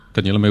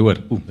Kan julle my hoor?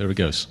 Ooh, there it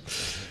goes.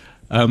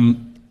 Our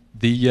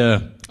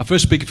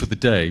first speaker for the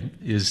day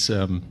is,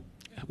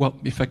 well,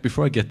 in fact,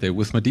 before I get there,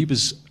 with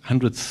Madiba's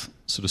 100th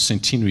sort of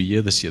centenary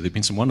year this year, there have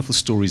been some wonderful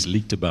stories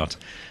leaked about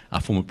our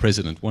former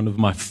president. One of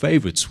my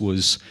favorites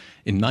was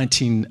in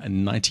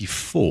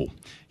 1994.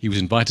 He was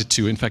invited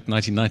to, in fact,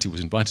 1990,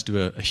 was invited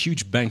to a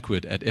huge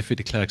banquet at F.A.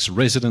 de Klerk's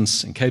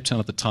residence in Cape Town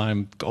at the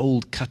time,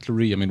 gold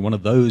cutlery, I mean, one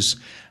of those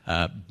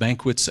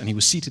banquets, and he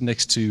was seated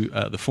next to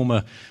the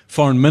former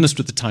foreign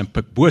minister at the time,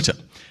 Pik Botha.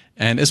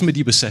 And as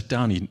Madiba sat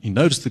down, he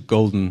noticed the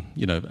golden,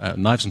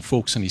 knives and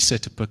forks, and he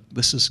said to Pik,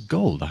 "This is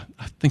gold.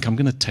 I think I'm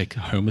going to take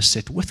home a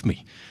set with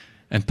me."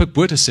 And Pik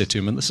Botha said to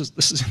him, and this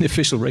is in the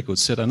official record,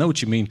 said, "I know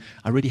what you mean.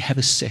 I already have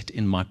a set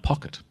in my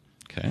pocket."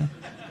 Okay.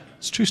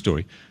 It's a true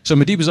story. So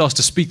Madiba's asked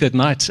to speak that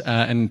night,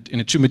 and in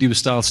a true Madiba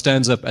style,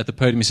 stands up at the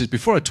podium. He says,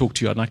 "Before I talk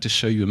to you, I'd like to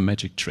show you a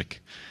magic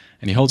trick."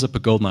 And he holds up a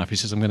gold knife. He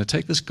says, "I'm going to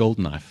take this gold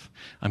knife.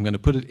 I'm going to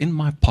put it in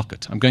my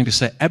pocket. I'm going to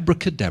say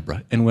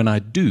abracadabra, and when I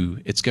do,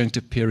 it's going to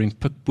appear in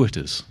Pik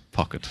Botha's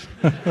pocket."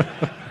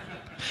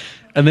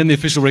 And then the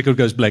official record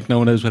goes blank. No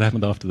one knows what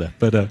happened after that.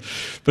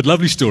 But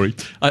lovely story.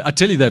 I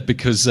tell you that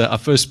because our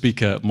first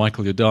speaker,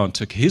 Michael Jordaan,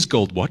 took his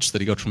gold watch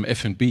that he got from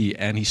F&B,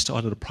 and he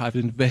started a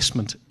private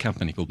investment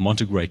company called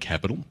Montegray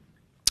Capital,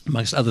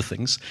 amongst other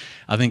things.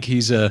 I think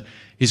he's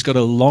got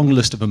a long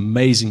list of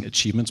amazing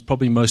achievements,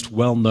 probably most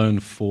well known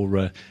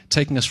for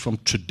taking us from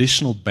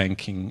traditional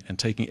banking and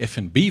taking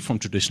F&B from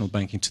traditional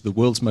banking to the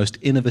world's most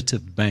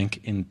innovative bank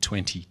in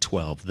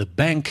 2012. The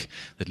bank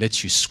that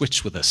lets you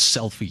switch with a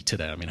selfie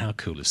today. I mean, how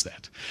cool is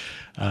that?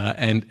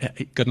 And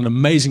got an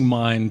amazing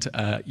mind.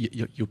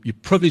 You're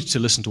privileged to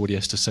listen to what he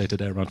has to say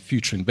today around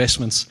future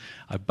investments.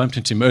 I bumped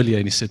into him earlier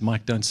and he said,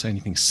 "Mike, don't say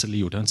anything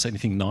silly or don't say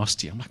anything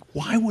nasty." I'm like,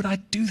 "Why would I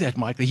do that,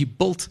 Mike?" He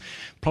built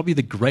probably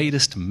the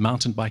greatest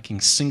mountain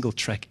biking single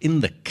track in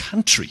the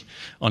country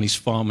on his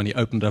farm, and he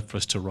opened it up for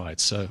us to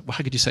ride. So well,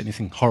 how could you say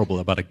anything horrible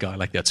about a guy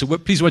like that? So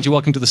please won't you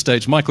welcome to the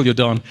stage Michael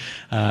Jordaan,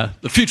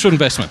 the future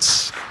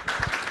investments.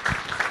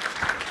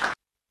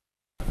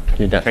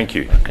 Thank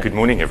you. Good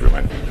morning,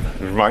 everyone.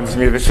 It reminds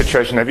me of a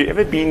situation. Have you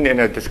ever been in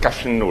a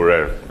discussion or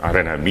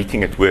a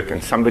meeting at work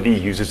and somebody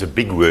uses a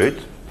big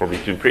word, probably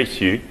to impress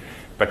you,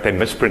 but they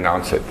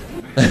mispronounce it?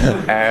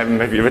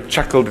 Have you ever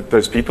chuckled at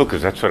those people?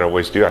 Because that's what I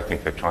always do. I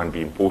think they try and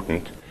be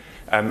important.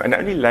 And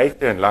only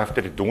later in life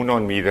did it dawn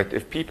on me that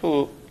if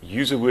people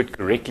use a word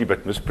correctly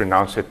but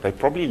mispronounce it, they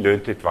probably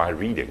learned it via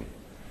reading.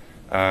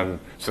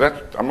 So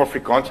that, I'm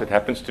Afrikaans, it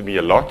happens to me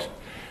a lot.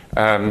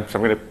 So I'm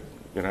going to,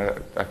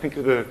 I think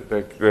of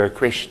the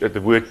question,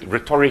 the word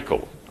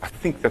rhetorical. I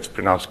think that's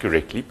pronounced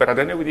correctly, but I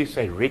don't know whether you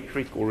say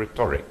rhetoric or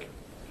rhetoric.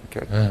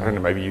 Okay, I don't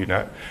know, maybe you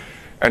know.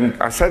 And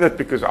I say that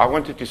because I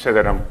wanted to say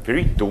that I'm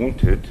very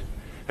daunted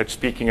at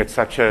speaking at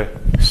such a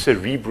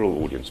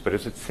cerebral audience. But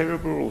is it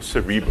cerebral or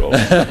cerebral?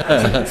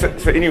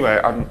 so anyway,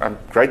 I'm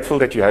grateful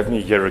that you have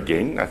me here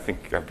again. I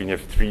think I've been here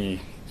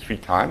three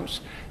times,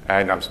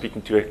 and I'm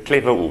speaking to a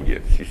clever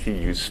audience. You see,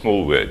 use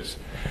small words.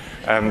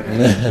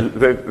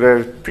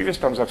 The previous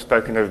times I've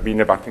spoken have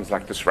been about things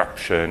like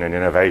disruption and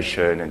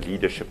innovation and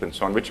leadership and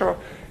so on, which are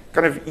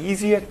kind of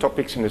easier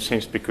topics in a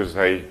sense because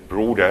they're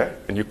broader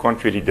and you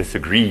can't really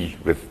disagree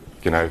with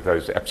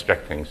those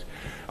abstract things.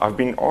 I've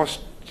been asked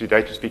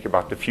today to speak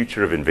about the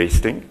future of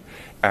investing,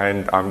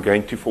 and I'm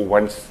going to for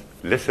once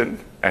listen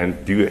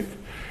and do it.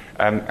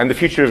 And the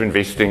future of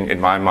investing, in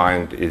my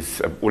mind,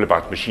 is all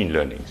about machine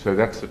learning. So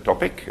that's the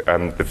topic.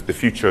 The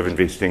future of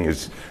investing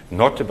is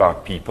not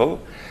about people.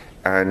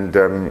 And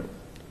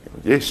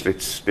yes,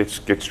 let's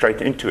get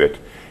straight into it.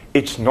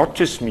 It's not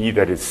just me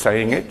that is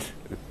saying it.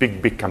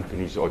 Big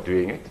companies are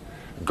doing it.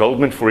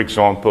 Goldman, for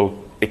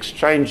example,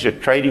 exchanged a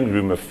trading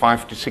room of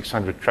 500 to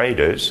 600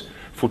 traders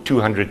for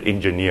 200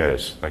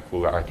 engineers. They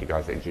call the IT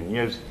guys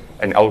engineers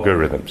and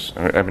algorithms.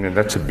 I mean,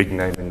 that's a big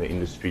name in the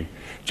industry.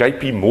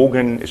 JP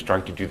Morgan is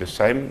trying to do the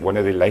same. One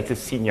of their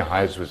latest senior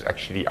hires was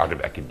actually out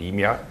of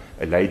academia,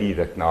 a lady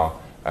that now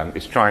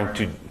is trying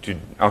to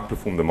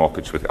outperform the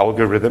markets with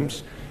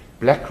algorithms.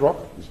 BlackRock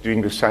is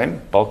doing the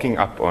same, bulking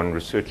up on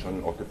research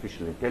on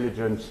artificial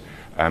intelligence.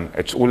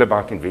 It's all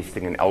about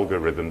investing in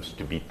algorithms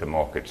to beat the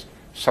markets.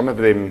 Some of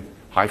them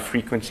high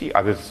frequency,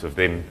 others of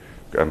them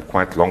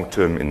quite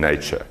long-term in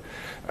nature.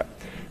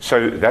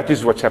 So that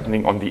is what's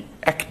happening on the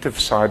active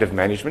side of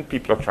management.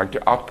 People are trying to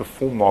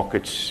outperform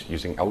markets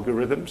using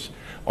algorithms.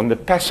 On the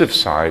passive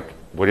side,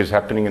 what is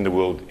happening in the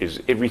world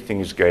is everything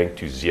is going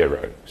to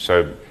zero.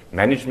 So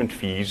management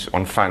fees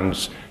on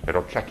funds that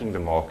are tracking the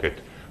market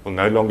will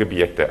no longer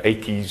be at the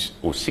 80s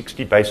or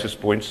 60 basis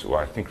points, or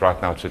I think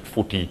right now it's at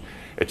 40.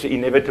 It's an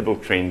inevitable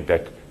trend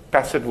that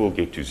passive will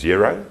get to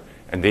zero,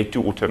 and there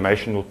too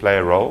automation will play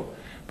a role.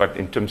 But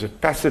in terms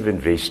of passive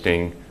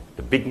investing,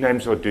 the big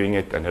names are doing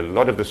it, and a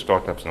lot of the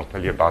startups, and I'll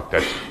tell you about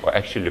that, are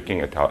actually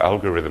looking at how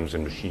algorithms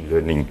and machine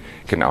learning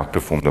can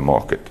outperform the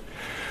market.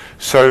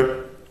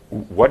 So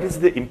what is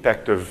the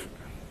impact of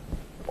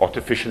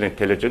artificial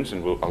intelligence?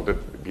 And I'll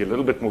be a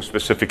little bit more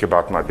specific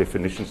about my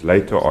definitions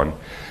later on.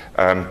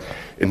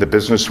 In the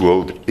business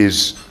world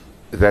is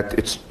that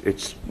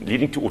it's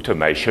leading to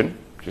automation.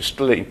 there's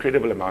still an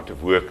incredible amount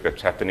of work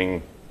that's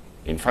happening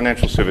in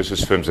financial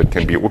services firms that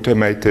can be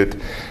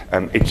automated.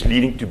 It's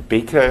leading to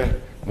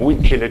better, more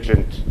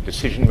intelligent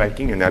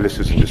decision-making,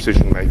 analysis and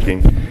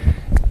decision-making.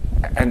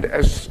 And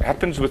as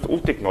happens with all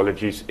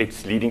technologies,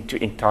 it's leading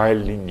to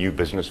entirely new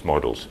business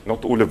models,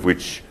 not all of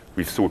which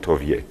we've thought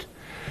of yet.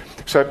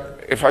 So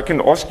if I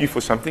can ask you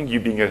for something, you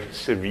being a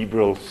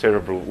cerebral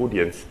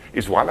audience,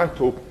 is while I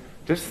talk,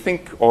 just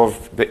think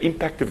of the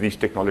impact of these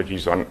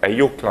technologies on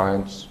your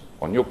clients,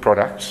 on your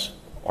products,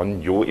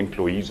 on your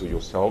employees or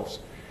yourselves,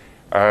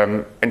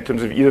 in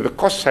terms of either the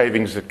cost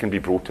savings that can be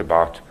brought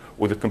about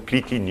or the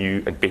completely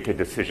new and better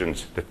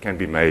decisions that can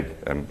be made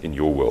in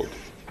your world.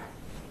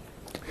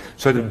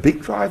 So the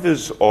big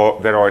drivers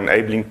that are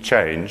enabling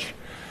change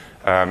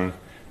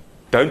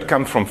don't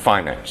come from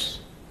finance.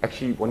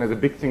 Actually, one of the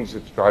big things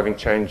that's driving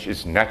change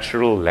is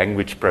natural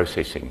language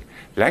processing.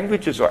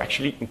 Languages are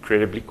actually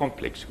incredibly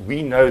complex.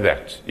 We know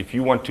that. If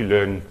you want to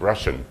learn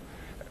Russian,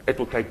 it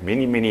will take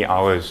many, many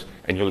hours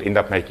and you'll end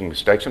up making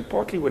mistakes. And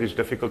partly what is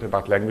difficult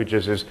about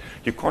languages is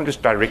you can't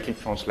just directly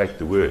translate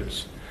the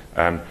words.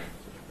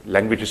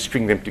 Languages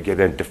string them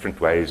together in different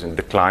ways and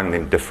decline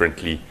them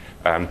differently.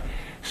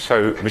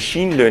 So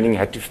machine learning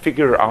had to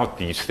figure out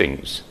these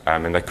things,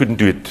 and they couldn't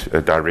do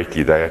it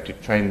directly. They had to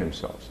train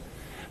themselves.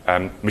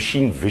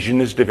 Machine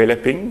vision is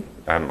developing.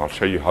 I'll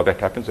show you how that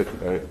happens.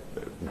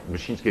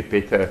 Machines get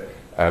better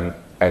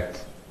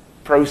at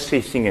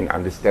processing and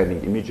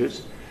understanding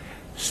images.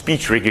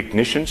 Speech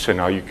recognition, so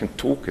now you can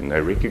talk and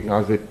they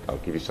recognize it. I'll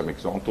give you some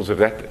examples of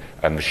that.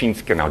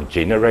 Machines can now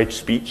generate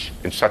speech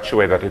in such a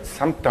way that it's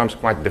sometimes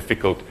quite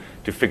difficult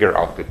to figure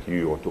out that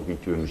you are talking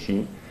to a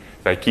machine.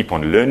 They keep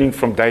on learning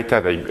from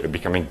data. They're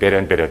becoming better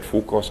and better at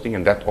forecasting,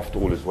 and that, after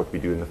all, is what we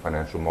do in the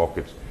financial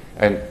markets.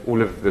 And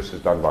all of this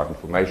is done by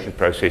information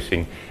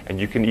processing, and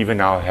you can even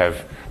now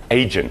have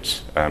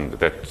agents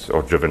that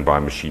are driven by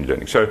machine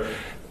learning. So,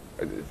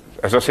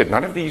 as I said,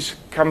 none of these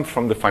come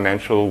from the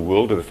financial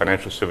world or the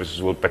financial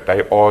services world, but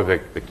they are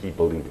the key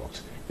building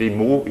blocks. They're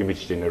more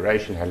image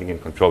generation, handling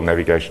and control,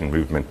 navigation,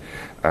 movement.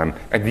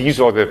 And these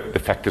are the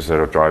factors that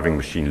are driving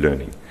machine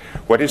learning.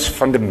 What is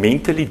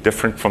fundamentally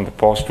different from the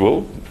past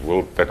world, the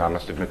world that I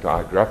must admit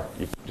I grew up,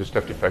 you just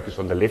have to focus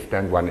on the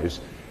left-hand one, is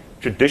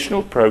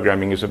traditional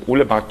programming is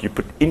all about you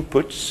put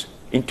inputs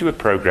into a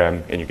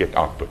program and you get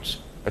outputs.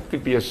 It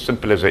could be as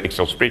simple as an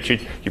Excel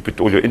spreadsheet. You put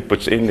all your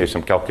inputs in, there's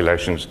some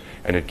calculations,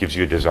 and it gives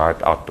you a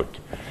desired output.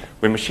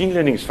 Where machine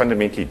learning is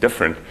fundamentally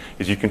different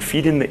is you can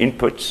feed in the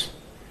inputs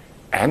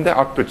and the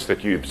outputs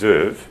that you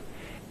observe,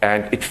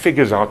 and it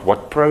figures out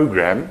what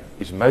program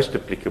is most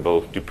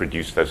applicable to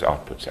produce those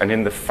outputs. And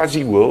in the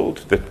fuzzy world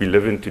that we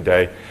live in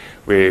today,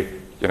 where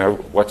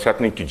what's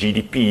happening to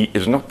GDP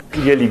is not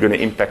clearly going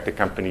to impact the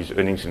company's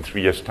earnings in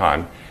 3 years'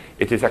 time,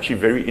 it is actually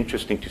very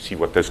interesting to see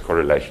what those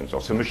correlations are.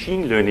 So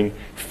machine learning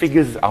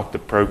figures out the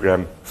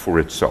program for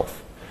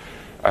itself.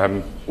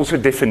 Also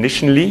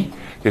definitionally,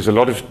 there's a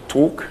lot of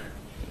talk,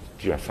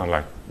 I sound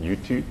like you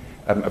two,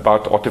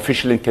 about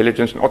artificial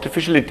intelligence. And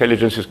artificial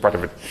intelligence is quite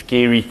of a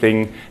scary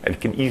thing and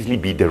can easily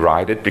be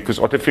derided because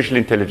artificial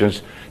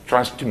intelligence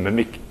tries to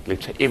mimic,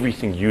 let's say,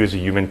 everything you as a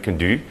human can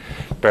do.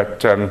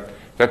 But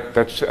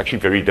that's actually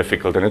very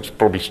difficult, and it's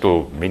probably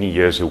still many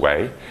years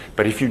away.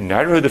 But if you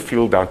narrow the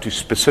field down to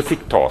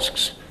specific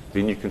tasks,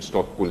 then you can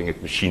start calling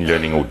it machine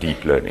learning or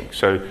deep learning.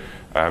 So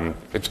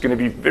it's going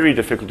to be very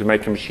difficult to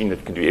make a machine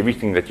that can do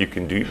everything that you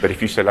can do. But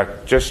if you say,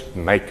 like, just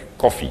make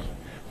coffee,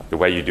 the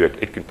way you do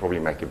it, it can probably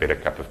make a better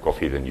cup of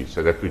coffee than you.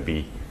 So that would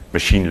be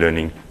machine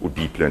learning or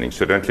deep learning.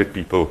 So don't let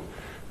people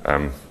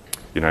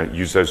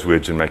use those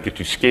words and make it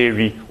too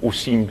scary or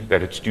seem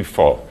that it's too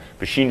far.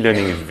 Machine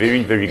learning is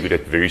very, very good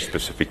at very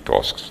specific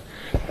tasks.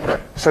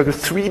 So the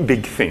three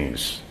big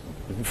things,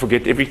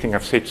 forget everything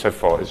I've said so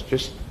far, is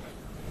just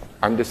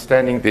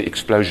understanding the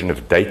explosion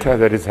of data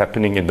that is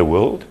happening in the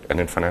world and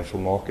in financial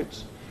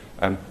markets.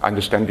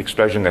 Understand the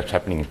explosion that's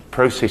happening in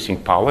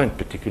processing power, and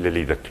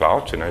particularly the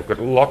cloud. So now you've got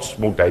lots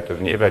more data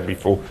than you ever had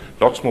before,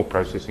 lots more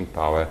processing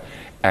power.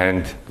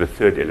 And the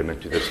third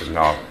element to this is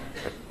now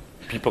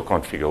people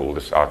can't figure all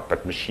this out,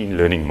 but machine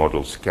learning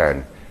models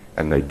can.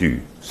 And they do.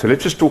 So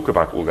let's just talk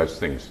about all those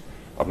things.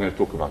 I'm going to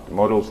talk about the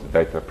models, the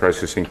data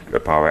processing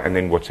power, and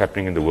then what's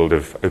happening in the world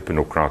of open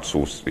or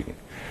crowdsourcing.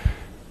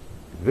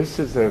 This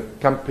is a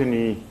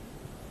company,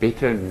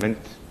 Betterment,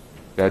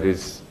 that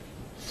is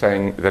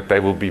saying that they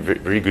will be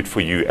very good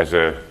for you as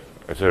a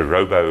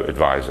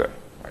robo-advisor.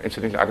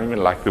 Incidentally, I don't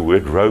even like the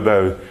word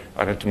robo.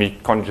 To me,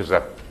 it conjures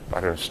up,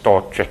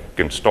 Star Trek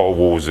and Star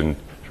Wars and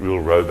real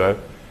robo.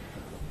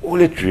 All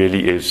it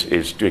really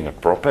is doing a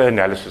proper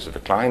analysis of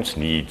the client's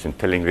needs and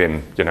telling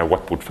them,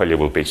 what portfolio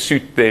will best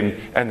suit them,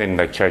 and then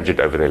they change it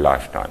over their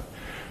lifetime.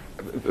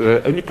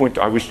 The only point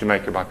I wish to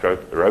make about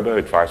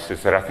robo-advice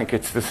is that I think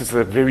this is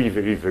the very,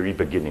 very, very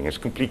beginning. It's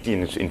completely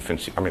in its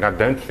infancy. I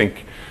don't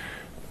think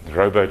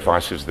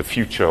robo-advice is the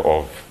future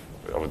of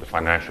the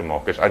financial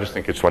markets. I just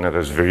think it's one of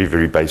those very,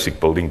 very basic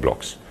building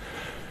blocks.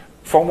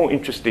 Far more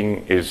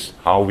interesting is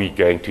how we're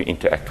going to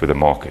interact with the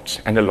markets.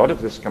 And a lot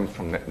of this comes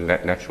from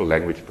natural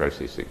language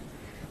processing.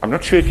 I'm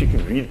not sure if you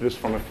can read this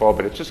from afar,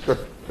 but it's just got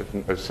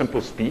a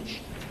simple speech.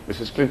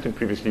 Mrs. Clinton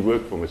previously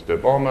worked for Mr.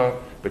 Obama,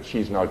 but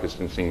she's now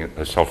distancing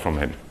herself from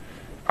him.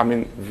 I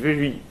mean,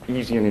 very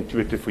easy and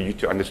intuitive for you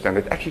to understand.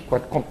 It's actually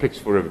quite complex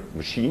for a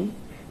machine,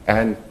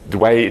 and the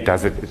way it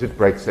does it is it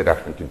breaks it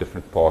up into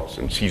different parts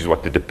and sees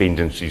what the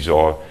dependencies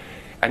are.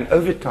 And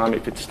over time,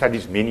 if it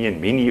studies many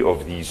and many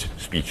of these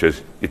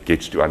speeches, it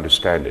gets to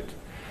understand it.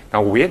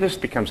 Now, where this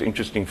becomes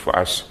interesting for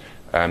us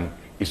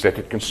is that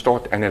it can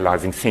start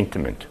analyzing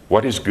sentiment.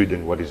 What is good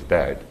and what is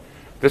bad?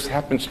 This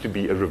happens to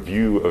be a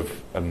review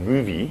of a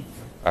movie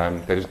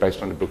that is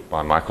based on a book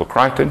by Michael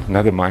Crichton,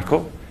 another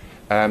Michael.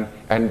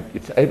 And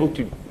it's able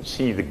to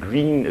see the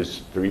green is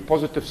very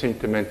positive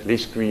sentiment,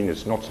 less green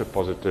is not so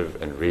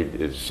positive, and red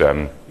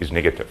is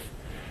negative.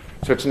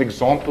 So it's an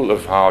example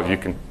of how you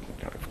can,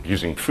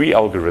 using free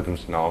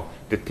algorithms now,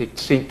 detect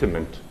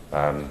sentiment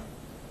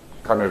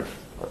kind of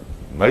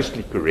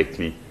mostly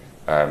correctly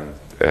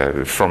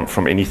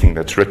from anything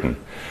that's written.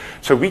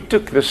 So we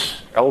took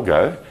this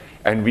algo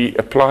and we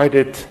applied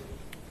it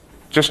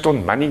just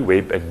on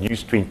MoneyWeb and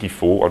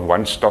News24 on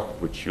one stock,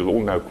 which you'll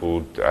all know,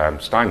 called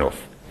Steinhoff.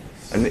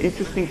 And the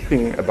interesting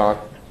thing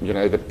about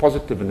the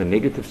positive and the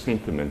negative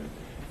sentiment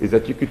is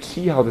that you could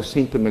see how the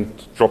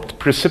sentiment dropped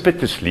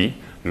precipitously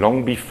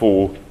long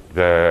before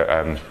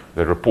the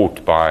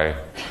report by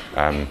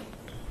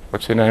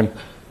what's her name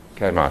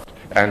came out.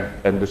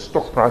 And the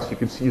stock price, you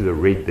can see the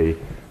red there,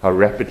 how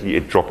rapidly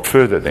it dropped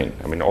further then.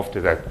 I mean, after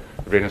that,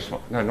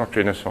 Renaissance, no, not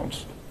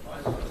Renaissance.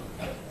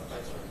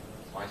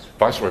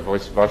 Viceroy,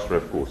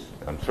 of course.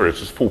 I'm sorry, it's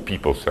just 4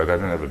 people, so they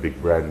don't have a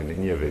big brand in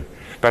any of it.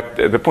 But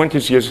the point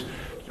is, yes,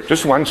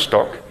 just one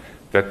stock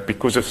that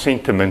because of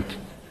sentiment,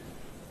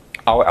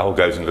 our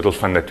algos and little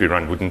fund that we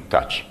run wouldn't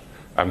touch.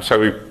 So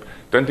we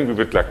don't think we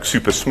were like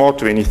super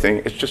smart or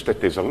anything. It's just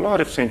that there's a lot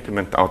of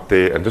sentiment out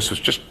there, and this was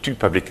just 2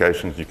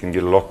 publications. You can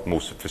get a lot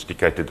more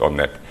sophisticated on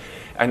that.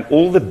 And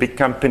all the big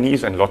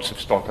companies and lots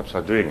of startups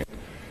are doing it.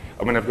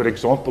 I mean, I've got an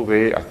example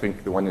there. I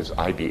think the one is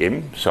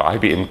IBM. So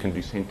IBM can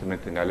do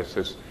sentiment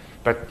analysis.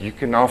 But you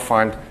can now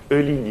find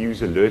early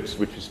news alerts,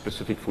 which is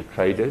specific for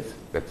traders.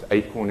 That's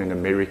Acorn in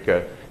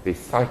America. There's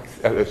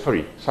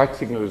Site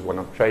Signal is one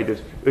of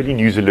traders. Early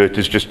news alert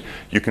is just,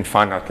 you can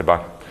find out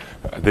about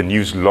the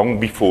news long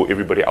before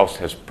everybody else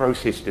has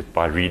processed it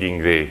by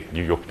reading their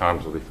New York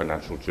Times or the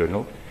Financial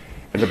Journal.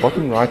 And the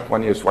bottom right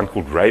one is one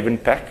called Raven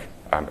Pack.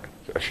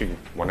 Actually,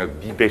 one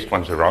of the best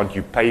ones around.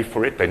 You pay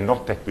for it. They're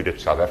not that good at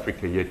South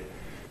Africa yet.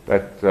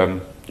 But,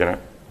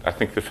 I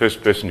think the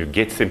first person who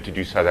gets them to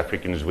do South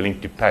Africa and is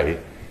willing to pay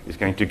is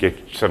going to get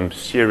some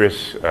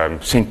serious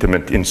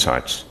sentiment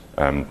insights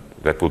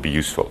that will be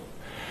useful.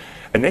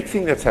 The next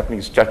thing that's happening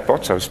is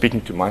chatbots. I was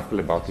speaking to Michael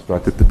about it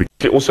right at the beginning.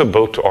 They're also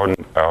built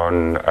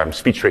on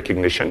speech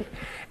recognition,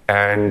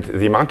 and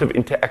the amount of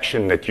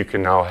interaction that you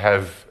can now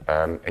have,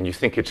 and you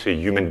think it's a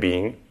human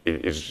being,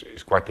 is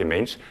quite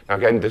immense. Now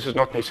again, this is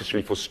not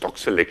necessarily for stock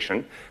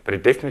selection, but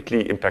it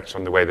definitely impacts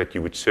on the way that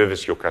you would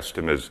service your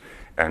customers,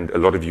 and a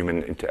lot of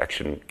human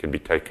interaction can be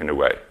taken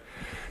away.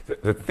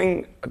 The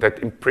thing that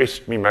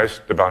impressed me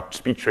most about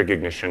speech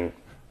recognition,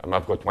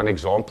 I've got one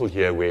example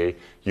here where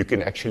you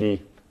can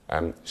actually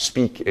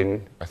speak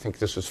in, I think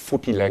this was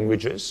 40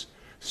 languages.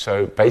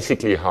 So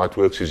basically how it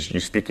works is you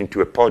speak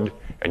into a pod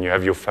and you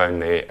have your phone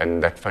there,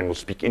 and that phone will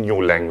speak in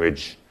your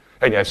language,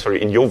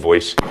 in your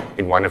voice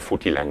in one of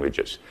 40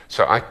 languages.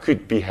 So I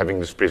could be having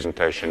this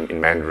presentation in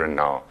Mandarin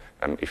now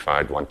if I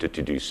had wanted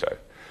to do so.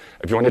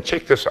 If you want to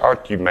check this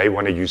out, you may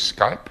want to use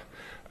Skype,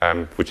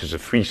 which is a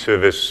free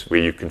service where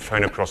you can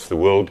phone across the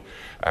world.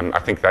 I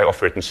think they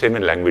offer it in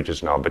 7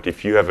 languages now, but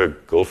if you have a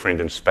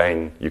girlfriend in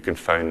Spain, you can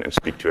phone and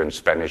speak to her in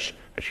Spanish,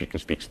 and she can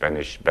speak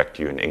Spanish back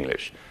to you in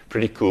English.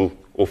 Pretty cool,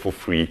 all for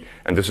free,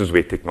 and this is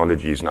where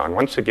technology is now. And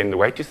once again, the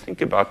way to think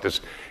about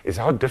this is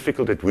how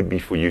difficult it would be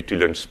for you to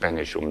learn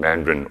Spanish or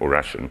Mandarin or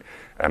Russian,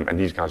 and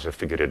these guys have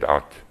figured it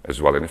out as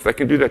well. And if they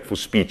can do that for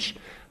speech,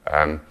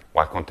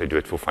 why can't they do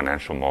it for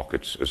financial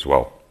markets as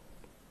well?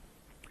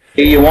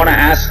 You want to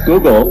ask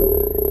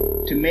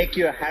Google to make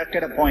you a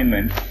haircut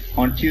appointment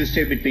on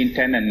Tuesday between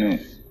 10 and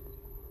noon.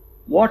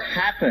 What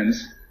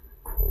happens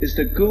is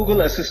the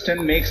Google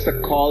Assistant makes the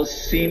call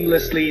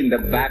seamlessly in the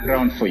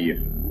background for you.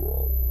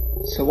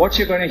 So what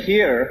you're going to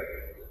hear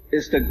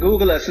is the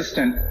Google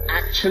Assistant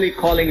actually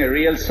calling a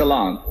real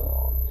salon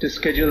to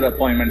schedule the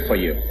appointment for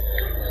you.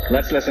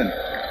 Let's listen.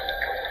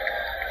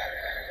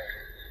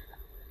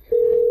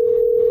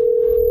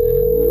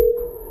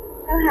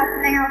 So how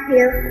can I help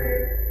you?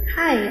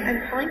 Hi,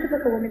 I'm calling to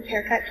book a woman's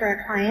haircut for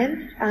a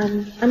client.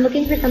 I'm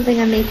looking for something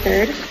on May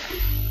 3rd.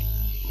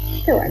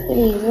 Sure, give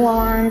me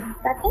 1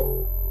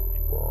 second.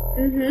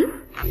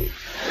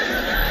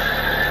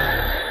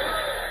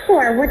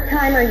 Sure, what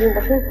time are you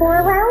looking for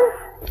around?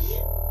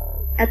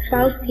 At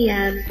 12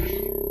 p.m.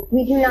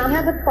 We do not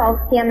have a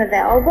 12 p.m.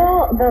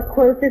 available. The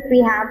closest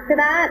we have to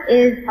that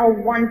is a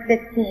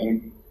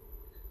 1:15. Do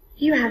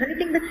you have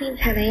anything between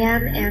 10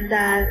 a.m. and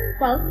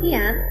 12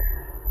 p.m.?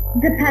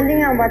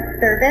 Depending on what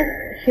service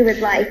she would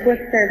like. What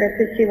service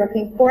is she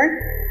looking for?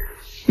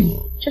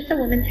 Just a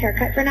woman's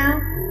haircut for now?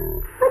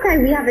 Okay,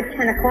 we have at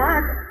 10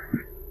 o'clock.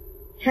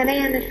 10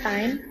 a.m. is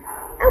fine.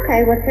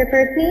 Okay, what's her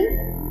first name?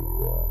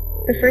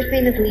 Her first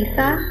name is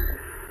Lisa.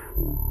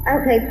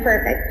 Okay,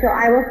 perfect. So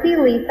I will see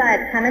Lisa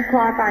at 10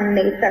 o'clock on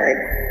May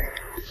 3rd.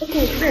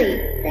 Okay,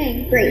 great.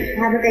 Thanks. Great.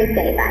 Have a great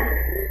day.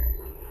 Bye.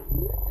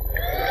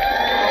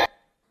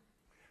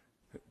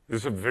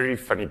 There's a very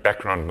funny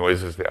background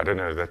noises there. I don't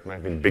know, that may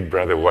have been Big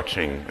Brother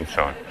watching and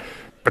so on.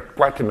 But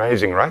quite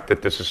amazing, right,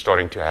 that this is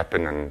starting to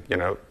happen. And, you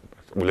know,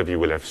 all of you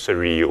will have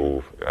Siri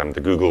or the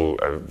Google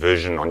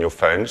version on your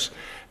phones.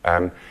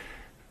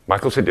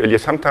 Michael said earlier,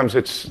 sometimes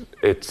it's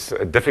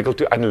difficult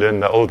to unlearn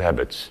the old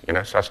habits. You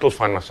know, so I still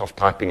find myself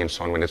typing and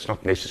so on when it's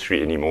not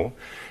necessary anymore.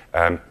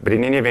 But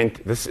in any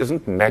event, this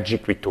isn't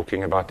magic we're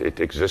talking about. It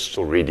exists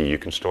already. You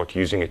can start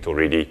using it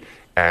already.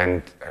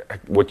 And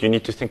what you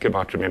need to think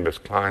about, remember, as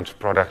clients,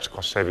 products,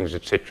 cost savings,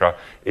 etc.,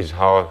 is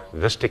how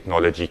this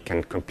technology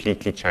can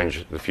completely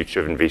change the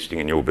future of investing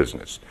in your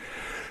business.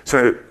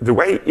 So the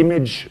way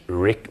image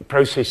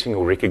processing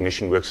or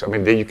recognition works, I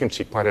mean, there you can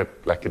see quite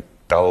a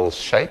dull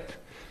shape.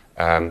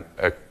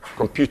 A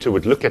computer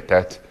would look at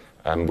that,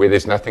 where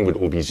there's nothing would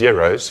all be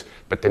zeros,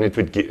 but then it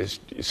would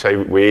say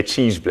where it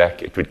sees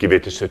black, it would give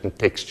it a certain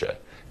texture.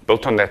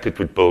 Built on that, it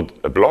would build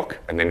a block,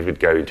 and then it would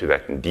go into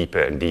that and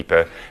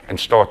deeper, and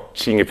start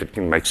seeing if it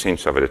can make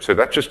sense of it. So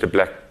that's just a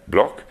black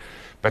block,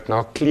 but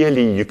now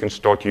clearly you can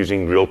start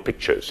using real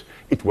pictures.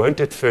 It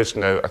won't at first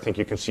know, I think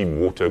you can see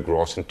water,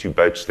 grass, and 2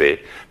 boats there,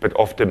 but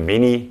after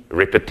many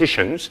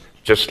repetitions,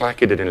 just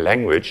like it did in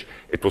language,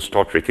 it will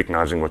start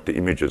recognizing what the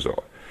images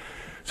are.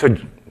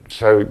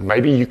 So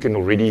maybe you can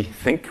already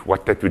think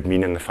what that would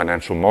mean in the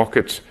financial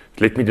markets.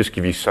 Let me just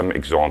give you some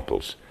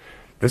examples.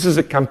 This is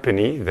a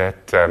company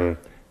that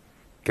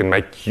can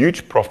make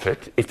huge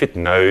profit if it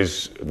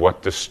knows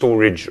what the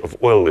storage of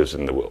oil is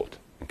in the world.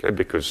 Okay,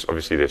 because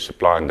obviously there's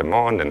supply and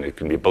demand, and it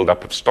can be a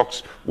build-up of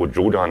stocks or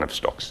drawdown of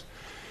stocks.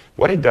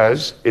 What it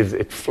does is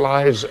it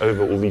flies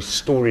over all these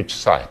storage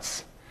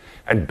sites,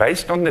 and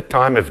based on the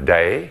time of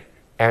day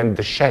and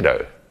the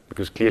shadow,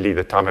 because clearly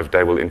the time of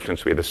day will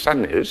influence where the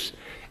sun is,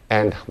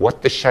 and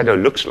what the shadow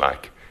looks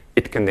like,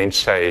 it can then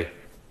say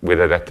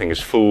whether that thing is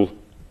full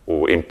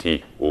or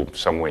empty or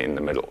somewhere in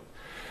the middle.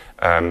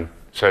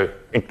 So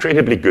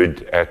incredibly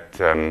good at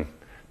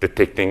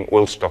detecting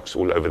oil stocks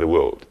all over the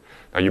world.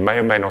 Now, you may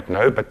or may not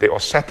know, but there are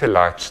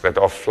satellites that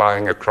are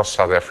flying across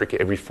South Africa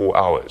every 4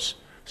 hours.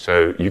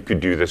 So you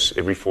could do this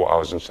every 4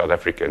 hours in South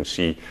Africa and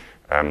see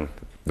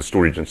the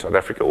storage in South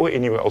Africa or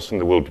anywhere else in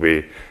the world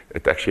where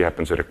it actually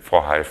happens at a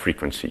far higher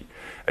frequency.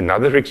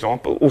 Another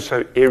example,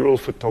 also aerial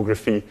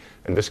photography.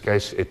 In this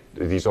case,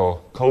 these are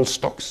coal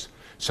stocks.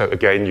 So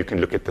again, you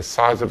can look at the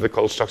size of the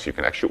coal stocks. You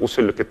can actually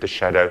also look at the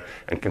shadow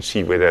and can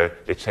see whether,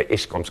 let's say,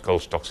 Eskom's coal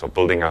stocks are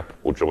building up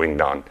or drawing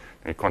down.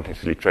 And you can't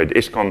necessarily trade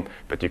Eskom,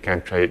 but you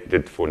can trade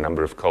it for a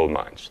number of coal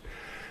mines.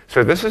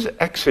 So this is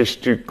access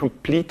to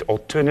complete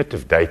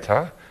alternative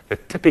data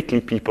that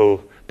typically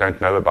people don't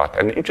know about.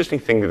 And the interesting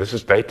thing, this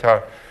is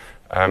data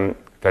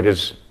that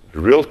is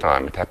real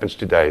time. It happens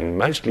today. And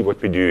mostly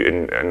what we do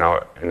in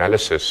our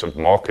analysis of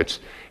markets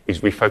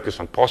is we focus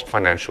on past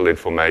financial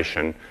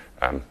information.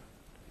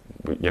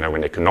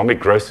 When economic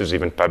growth is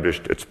even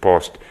published, it's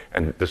past,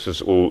 and this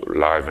is all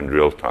live in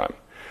real time.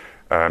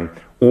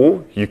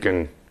 Or you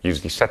can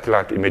use the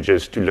satellite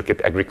images to look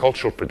at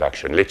agricultural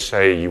production. Let's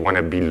say you want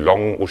to be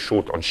long or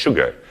short on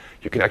sugar.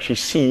 You can actually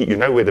see, you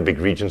know where the big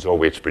regions are,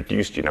 where it's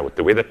produced, you know what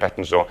the weather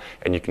patterns are,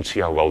 and you can see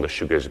how well the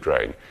sugar is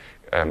growing.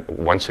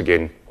 Once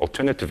again,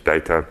 alternative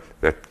data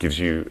that gives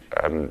you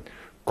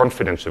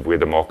confidence of where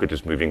the market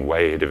is moving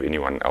way ahead of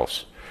anyone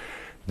else.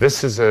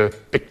 This is a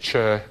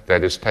picture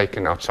that is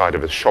taken outside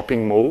of a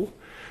shopping mall.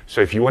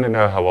 So if you want to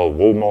know how well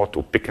Walmart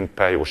or Pick n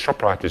Pay or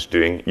ShopRite is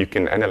doing, you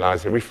can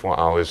analyze every 4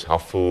 hours how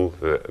full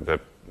the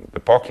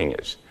parking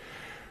is.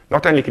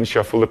 Not only can you see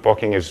how full the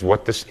parking is,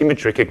 what this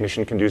image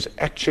recognition can do is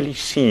actually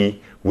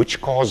see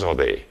which cars are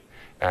there.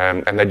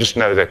 And they just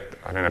know that,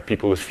 I don't know,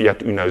 people with Fiat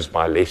Unos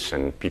buy less,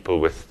 and people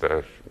with,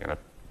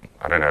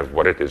 I don't know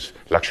what it is,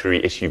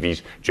 luxury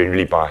SUVs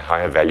generally buy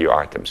higher value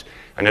items.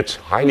 And it's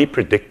highly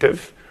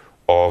predictive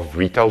of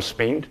retail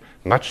spend,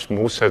 much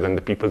more so than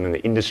the people in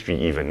the industry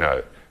even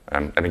know.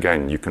 And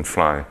again, you can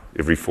fly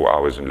every 4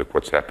 hours and look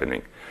what's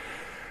happening.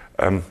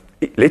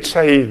 Let's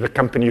say the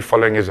company you're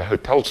following is a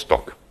hotel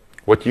stock.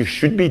 What you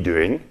should be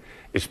doing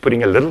is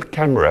putting a little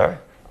camera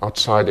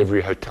outside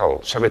every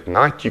hotel. So at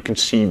night you can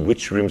see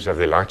which rooms have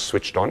their lights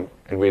switched on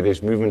and where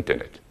there's movement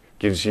in it.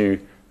 Gives you,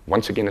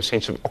 once again, a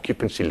sense of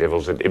occupancy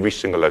levels at every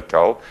single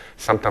hotel,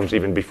 sometimes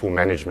even before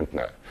management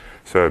know.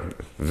 So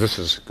this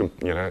is,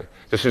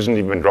 this isn't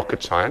even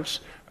rocket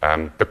science.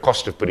 The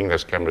cost of putting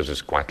those cameras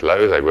is quite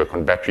low. They work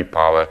on battery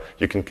power.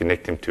 You can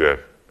connect them to a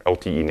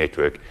LTE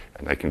network,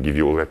 and they can give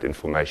you all that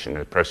information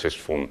in a processed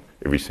form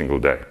every single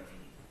day.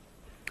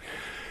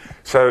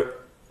 So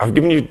I've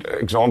given you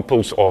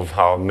examples of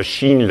how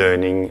machine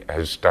learning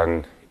has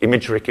done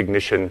image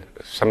recognition.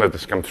 Some of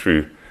this come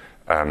through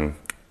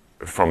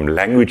from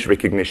language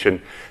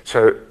recognition.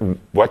 So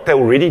what they're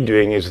already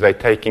doing is they're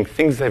taking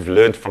things they've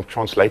learned from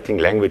translating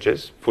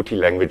languages, 40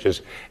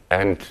 languages,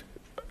 and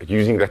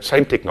using that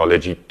same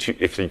technology to,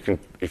 if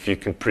you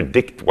can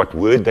predict what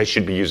word they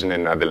should be using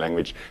in another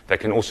language, they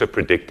can also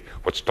predict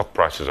what stock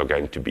prices are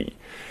going to be.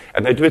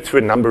 And they do it through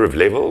a number of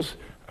levels.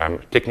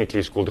 Technically,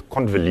 it's called a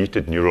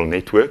convoluted neural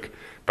network,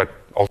 but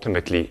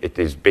ultimately it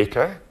is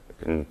better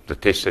in the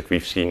tests that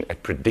we've seen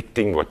at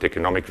predicting what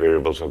economic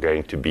variables are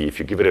going to be, if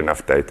you give it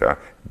enough data,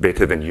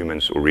 better than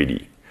humans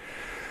already.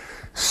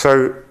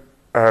 So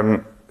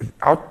in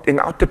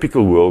our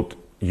typical world,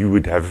 you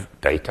would have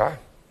data,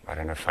 I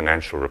don't know,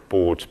 financial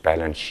reports,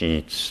 balance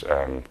sheets,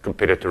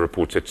 competitor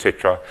reports,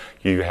 etc.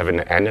 You have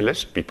an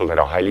analyst, people that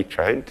are highly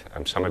trained.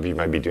 Some of you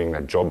may be doing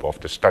that job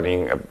after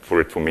studying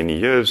for it for many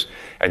years.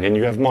 And then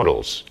you have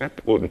models.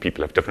 All the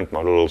people have different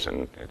models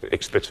and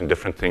experts in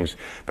different things.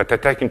 But they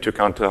take into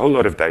account a whole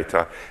lot of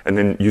data. And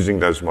then using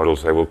those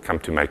models, they will come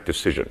to make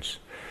decisions.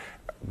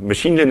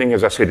 Machine learning,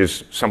 as I said,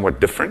 is somewhat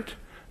different.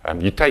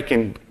 You take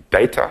in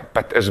data,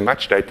 but as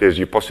much data as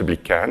you possibly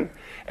can.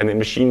 And then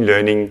machine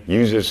learning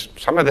uses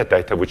some of that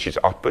data, which is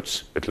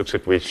outputs. It looks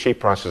at where share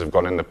prices have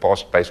gone in the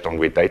past based on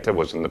where data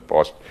was in the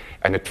past,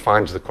 and it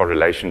finds the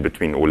correlation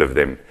between all of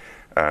them.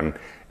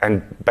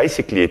 And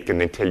basically, it can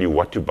then tell you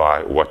what to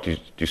buy or what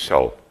to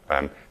sell.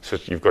 So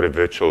you've got a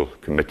virtual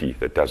committee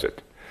that does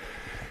it.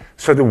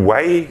 So the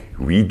way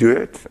we do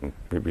it, and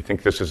we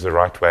think this is the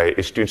right way,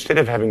 is to, instead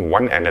of having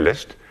one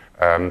analyst,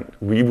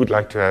 we would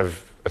like to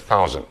have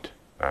 1,000.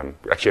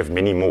 Actually have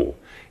many more.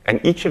 And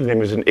each of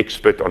them is an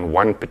expert on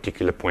one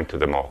particular point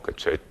of the market.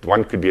 So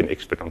one could be an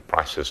expert on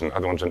prices,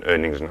 another one's on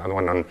earnings, another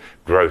one on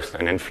growth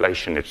and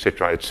inflation, et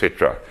cetera, et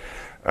cetera.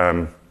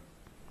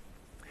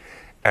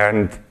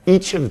 And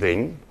each of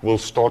them will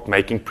start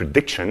making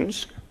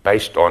predictions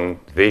based on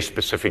their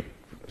specific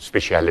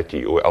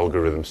speciality or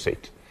algorithm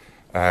set.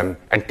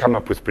 And come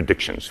up with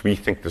predictions. We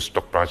think the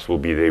stock price will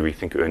be there, we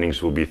think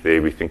earnings will be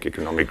there, we think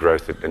economic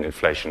growth and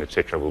inflation,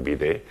 etc., will be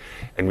there.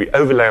 And we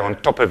overlay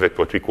on top of it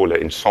what we call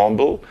an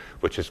ensemble,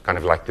 which is kind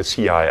of like the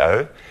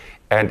CIO,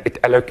 and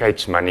it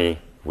allocates money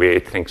where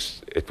it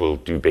thinks it will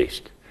do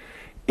best.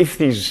 If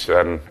these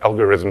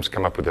algorithms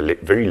come up with a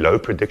very low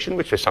prediction,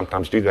 which they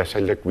sometimes do, they say,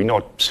 look, we're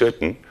not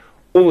certain,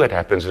 all that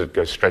happens is it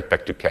goes straight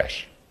back to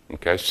cash.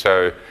 Okay,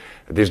 so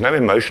there's no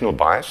emotional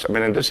bias. I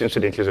mean, and this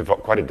incidentally is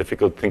quite a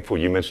difficult thing for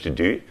humans to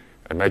do.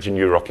 Imagine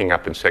you rocking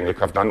up and saying,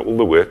 look, I've done all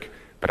the work,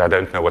 but I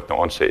don't know what the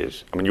answer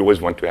is. I mean, you always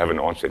want to have an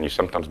answer, and you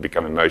sometimes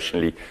become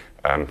emotionally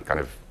kind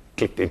of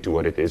clicked into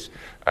what it is.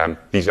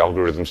 These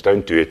algorithms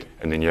don't do it,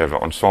 and then you have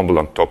an ensemble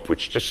on top,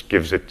 which just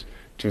gives it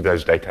to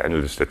those data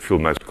analysts that feel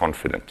most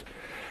confident.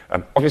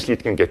 Obviously,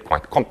 it can get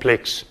quite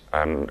complex.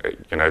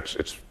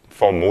 It's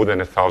far more than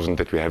 1,000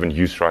 that we have in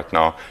use right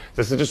now.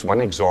 This is just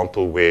one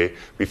example where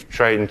we've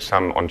trained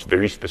some on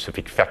very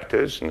specific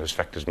factors, and those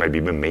factors may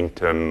be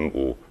momentum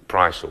or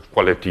price or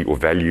quality or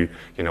value,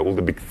 all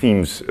the big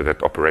themes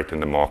that operate in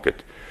the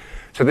market.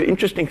 So the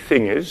interesting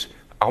thing is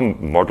our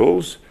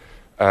models,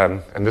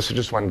 and this is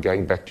just one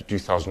going back to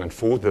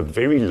 2004, the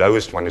very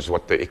lowest one is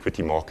what the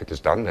equity market has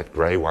done, that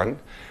gray one.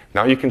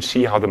 Now you can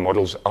see how the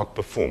models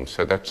outperform.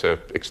 So that's an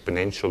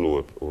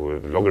exponential or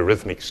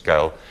logarithmic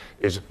scale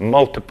is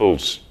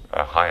multiples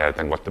higher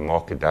than what the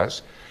market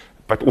does,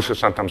 but also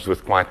sometimes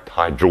with quite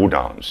high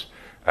drawdowns.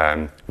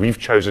 We've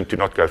chosen to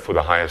not go for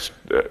the highest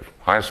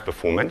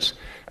performance,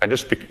 and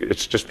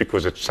it's just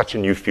because it's such a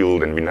new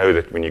field, and we know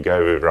that when you go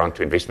around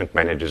to investment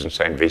managers and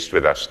say invest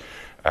with us,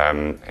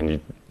 and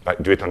you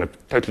do it on a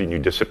totally new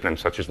discipline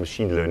such as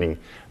machine learning,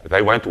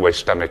 they won't always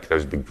stomach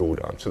those big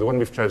drawdowns. So the one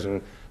we've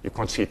chosen, you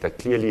can't see it that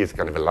clearly, is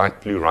kind of a light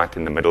blue right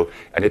in the middle,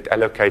 and it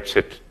allocates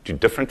it to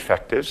different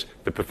factors.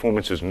 The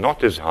performance is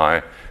not as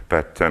high,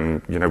 but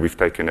we've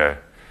taken a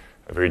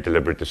very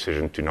deliberate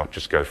decision to not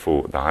just go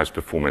for the highest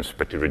performance,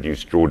 but to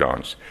reduce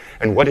drawdowns.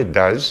 And what it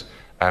does,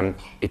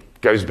 it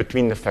goes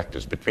between the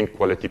factors, between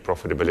quality,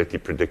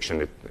 profitability,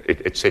 prediction,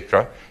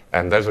 etc.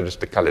 And those are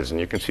just the colors, and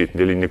you can see it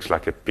really looks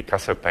like a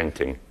Picasso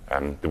painting,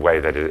 the way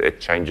that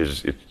it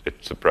changes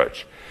its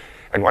approach.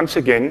 And once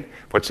again,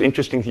 what's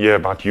interesting here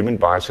about human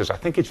biases, I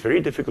think it's very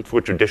difficult for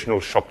a traditional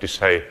shop to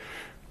say,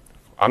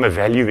 I'm a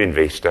value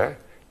investor,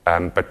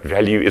 but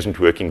value isn't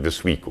working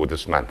this week or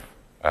this month,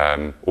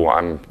 or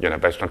I'm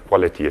based on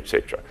quality,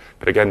 etc.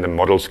 But again, the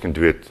models can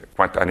do it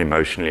quite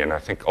unemotionally, and I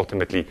think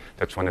ultimately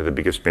that's one of the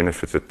biggest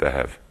benefits that they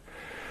have.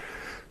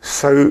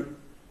 So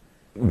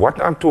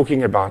what I'm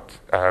talking about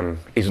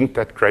isn't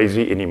that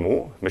crazy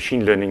anymore.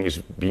 Machine learning is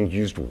being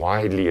used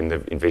widely in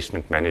the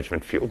investment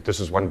management field. This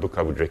is one book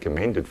I would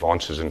recommend,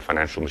 Advances in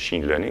Financial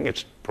Machine Learning.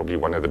 It's probably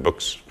one of the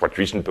books, quite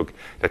recent book,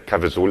 that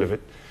covers all of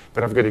it.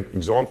 But I've got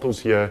examples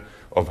here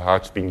of how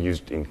it's being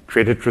used in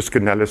credit risk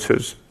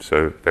analysis.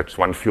 So that's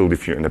one field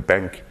if you're in a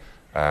bank.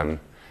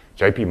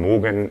 JP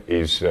Morgan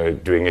is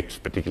doing it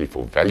particularly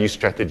for value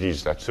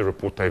strategies. That's the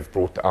report they've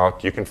brought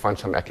out. You can find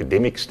some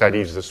academic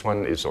studies. This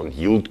one is on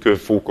yield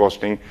curve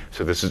forecasting.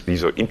 So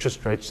these are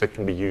interest rates that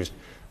can be used.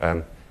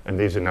 And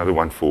there's another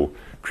one for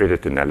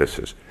credit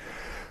analysis.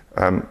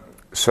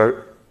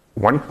 So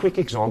One quick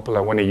example I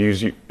want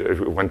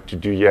to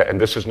do here, and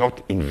this is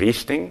not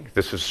investing,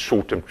 this is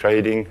short-term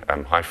trading,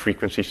 high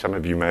frequency. Some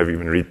of you may have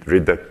even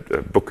read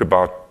that book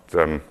about,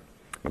 the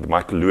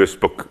Michael Lewis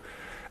book,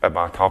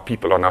 about how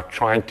people are now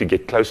trying to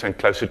get closer and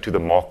closer to the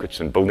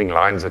markets and building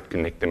lines that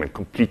connect them, and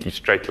completely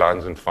straight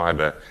lines and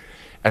fiber.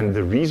 And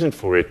the reason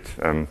for it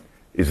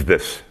is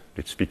this.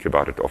 Let's speak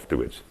about it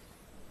afterwards.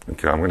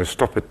 Okay, I'm going to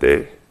stop it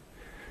there.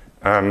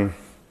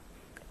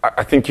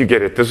 I think you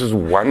get it. This is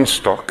one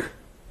stock,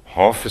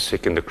 half a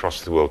second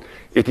across the world.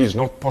 It is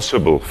not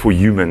possible for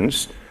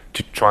humans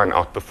to try and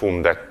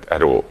outperform that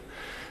at all.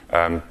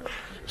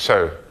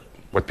 So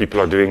what people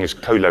are doing is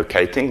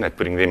co-locating. They're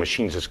putting their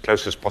machines as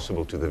close as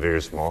possible to the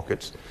various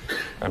markets.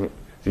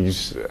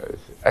 These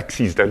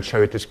axes don't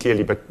show it as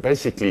clearly, but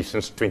basically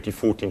since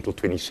 2014 till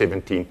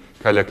 2017,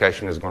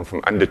 co-location has gone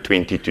from under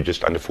 20 to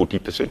just under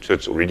 40%, so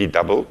it's already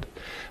doubled.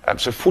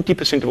 So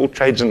 40% of all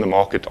trades in the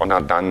market are now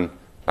done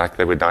like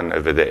they were done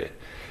over there.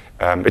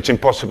 It's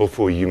impossible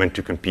for a human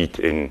to compete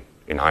in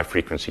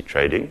high-frequency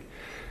trading,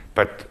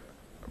 but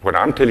what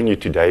I'm telling you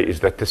today is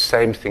that the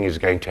same thing is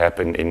going to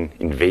happen in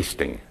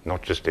investing,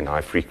 not just in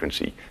high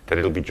frequency, that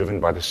it'll be driven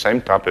by the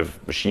same type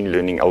of machine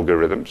learning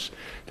algorithms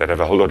that have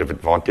a whole lot of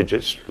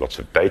advantages, lots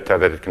of data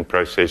that it can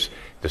process,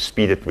 the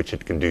speed at which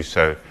it can do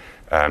so.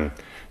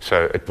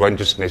 So it won't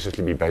just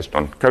necessarily be based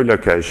on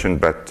co-location,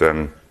 but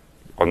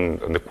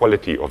on the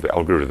quality of the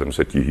algorithms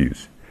that you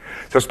use.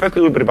 So I spoke a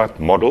little bit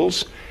about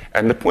models,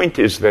 and the point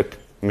is that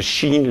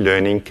machine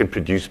learning can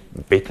produce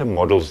better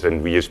models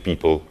than we as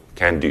people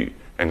can do.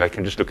 And they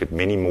can just look at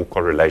many more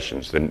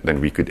correlations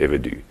than we could ever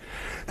do.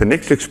 The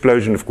next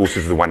explosion, of course,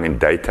 is the one in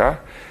data.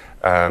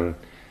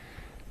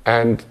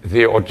 And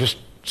there are just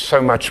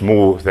so much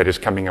more that is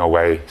coming our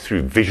way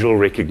through visual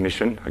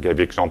recognition. I gave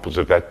you examples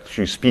of that.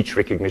 Through speech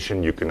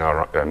recognition, you can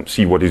now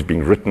see what is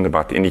being written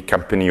about any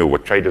company or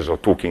what traders are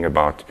talking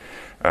about.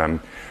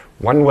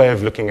 One way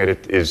of looking at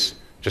it is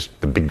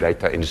just the big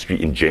data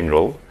industry in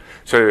general.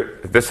 So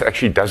this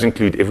actually does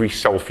include every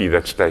selfie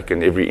that's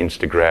taken, every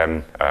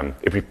Instagram,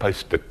 every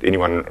post that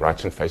anyone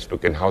writes on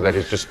Facebook, and how that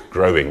is just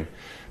growing.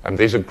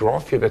 There's a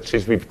graph here that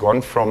says we've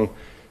gone from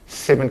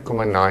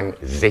 7.9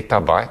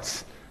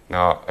 zettabytes.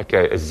 Now,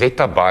 okay, a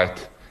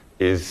zettabyte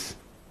is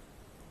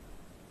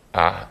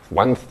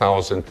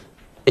 1,000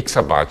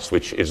 exabytes,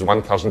 which is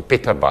 1,000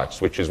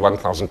 petabytes, which is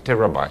 1,000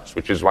 terabytes,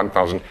 which is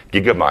 1,000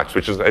 gigabytes,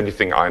 which is the only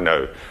thing I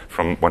know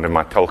from one of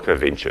my telco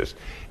ventures.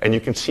 And you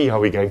can see how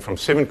we're going from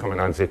 7.9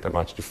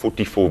 zettabytes to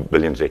 44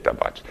 billion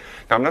zettabytes.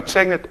 Now, I'm not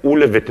saying that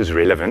all of it is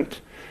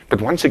relevant, but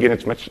once again,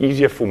 it's much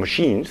easier for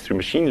machines, through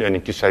machine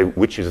learning, to say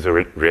which is the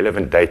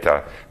relevant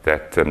data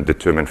that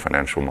determine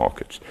financial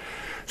markets.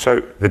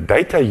 So the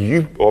data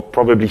you are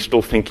probably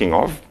still thinking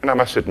of, and I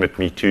must admit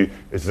me too,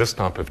 is this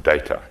type of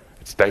data.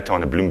 It's data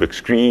on a Bloomberg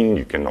screen.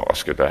 You can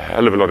ask it a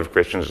hell of a lot of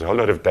questions, a whole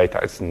lot of data.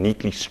 It's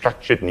neatly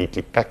structured,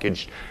 neatly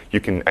packaged. You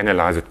can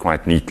analyze it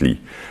quite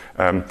neatly.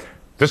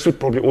 This would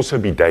probably also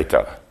be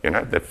data,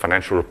 the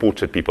financial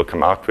reports that people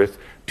come out with,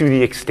 to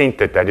the extent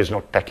that that is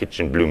not packaged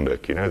in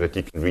Bloomberg, that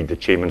you can read the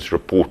chairman's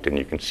report and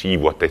you can see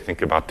what they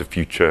think about the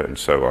future and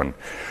so on.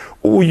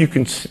 Or you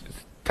can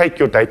take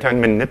your data and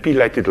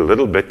manipulate it a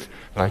little bit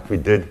like we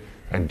did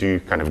and do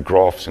kind of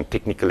graphs and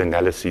technical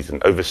analyses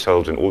and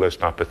oversaws and all those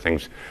type of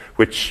things,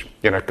 which,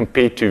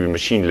 compared to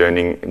machine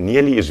learning,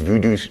 nearly is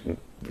voodoo,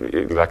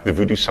 like the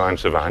voodoo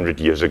science of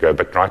 100 years ago,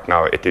 but right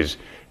now it is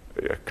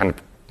kind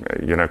of,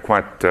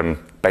 quite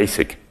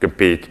basic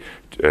compared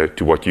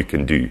to what you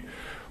can do.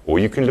 Or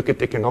you can look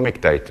at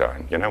economic data,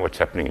 and what's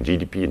happening in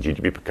GDP and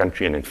GDP per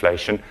country and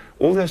inflation.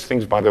 All those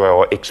things, by the way,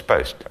 are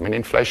ex-post. I mean,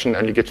 inflation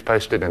only gets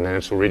posted and then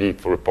it's already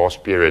for a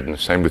past period, and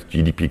the same with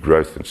GDP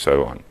growth and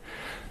so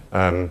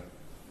on.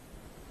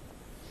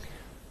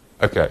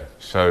 Okay,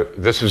 so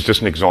this is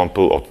just an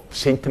example of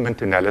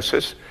sentiment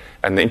analysis.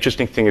 And the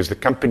interesting thing is the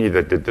company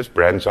that did this,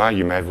 Brands Eye,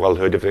 you may have well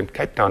heard of them,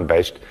 Cape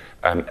Town-based,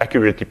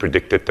 accurately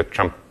predicted that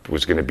Trump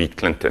was going to beat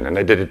Clinton. And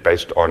they did it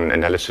based on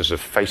analysis of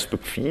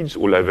Facebook feeds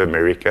all over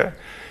America.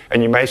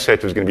 And you may say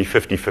it was going to be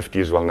 50-50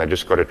 as well, and they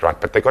just got it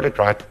right. But they got it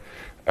right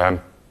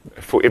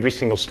for every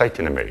single state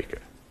in America.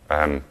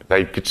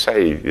 They could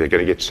say they're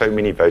going to get so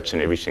many votes in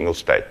every single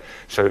state.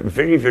 So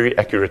very, very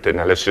accurate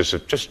analysis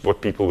of just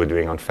what people were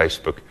doing on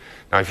Facebook.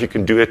 Now, if you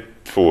can do it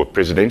for a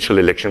presidential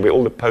election, where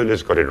all the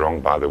pollers got it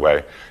wrong, by the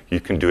way, you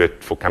can do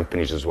it for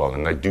companies as well.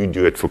 And they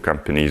do it for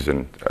companies,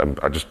 and I'm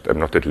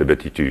not at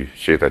liberty to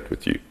share that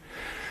with you.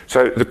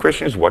 So the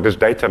question is, what does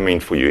data mean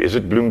for you? Is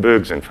it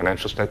Bloomberg's and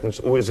financial statements,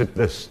 or is it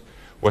this?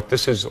 What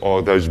this is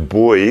are those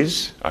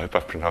buoys, I hope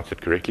I've pronounced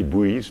it correctly,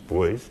 buoys,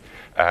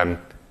 and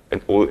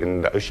all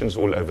in the oceans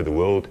all over the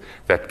world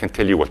that can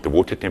tell you what the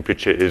water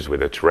temperature is,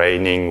 whether it's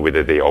raining,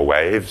 whether there are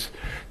waves.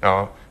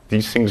 Now,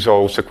 these things are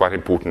also quite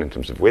important in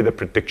terms of weather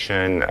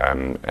prediction,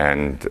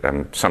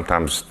 and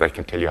sometimes they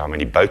can tell you how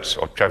many boats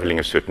are traveling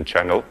a certain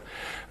channel.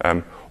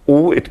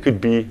 Or it could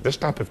be this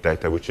type of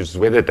data, which is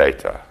weather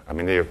data. I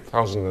mean, there are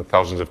thousands and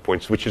thousands of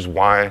points, which is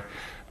why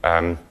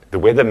the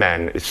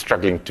weatherman is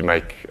struggling to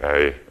make,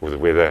 or the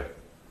weather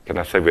Can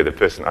I say we're the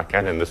person I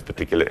can in this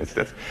particular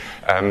instance?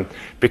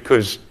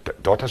 Because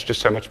data is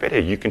just so much better.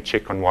 You can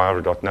check on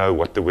wire.know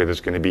what the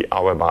weather's going to be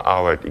hour by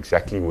hour,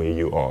 exactly where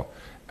you are.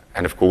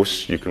 And of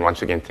course, you can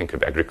once again think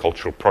of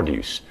agricultural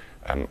produce.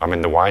 I'm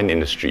in the wine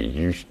industry.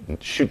 You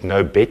should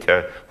know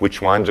better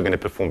which wines are going to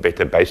perform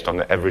better based on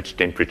the average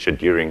temperature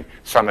during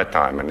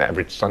summertime and the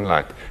average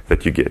sunlight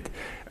that you get.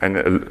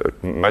 And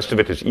most of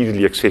it is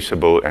easily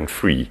accessible and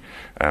free.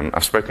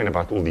 I've spoken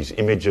about all these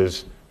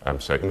images,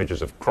 so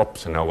images of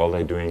crops and how well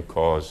they're doing,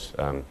 cars,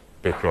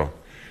 petrol.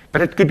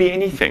 But it could be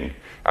anything.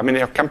 I mean,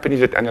 there are companies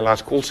that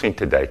analyze call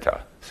center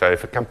data. So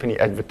if a company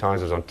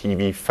advertises on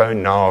TV,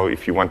 phone now,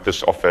 if you want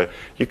this offer,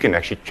 you can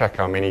actually track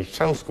how many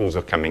sales calls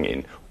are coming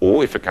in.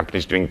 Or if a company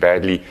is doing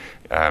badly,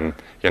 how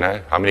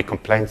many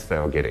complaints they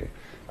are getting.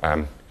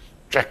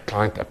 Track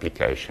client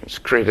applications,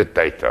 credit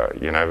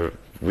data,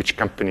 which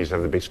companies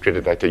have the best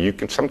credit data. You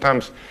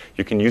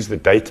can use the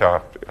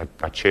data.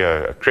 I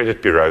chair a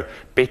credit bureau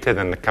better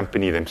than the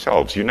company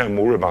themselves. You know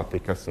more about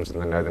their customers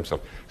than they know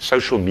themselves.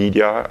 Social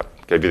media,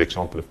 I gave you the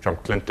example of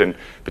Trump Clinton,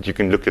 but you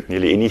can look at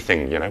nearly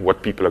anything,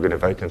 what people are going to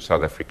vote in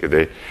South Africa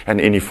there,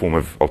 and any form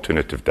of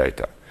alternative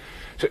data.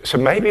 So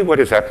maybe what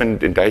has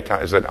happened in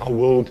data is that our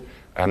world,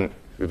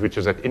 which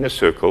is that inner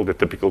circle, the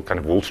typical kind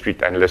of Wall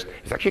Street analyst,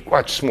 is actually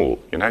quite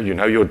small. You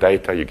know your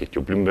data, you get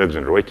your Bloombergs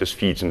and Reuters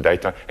feeds and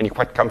data, and you're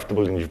quite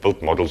comfortable and you've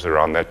built models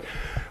around that.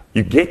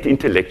 You get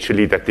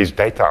intellectually that there's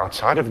data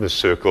outside of the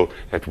circle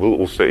that will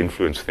also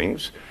influence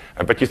things,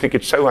 but you think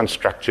it's so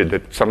unstructured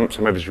that some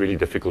of it is really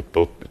difficult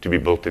to be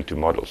built into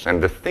models.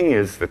 And the thing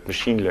is that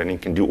machine learning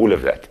can do all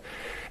of that.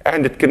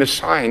 And it can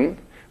assign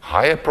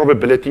higher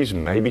probabilities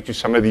maybe to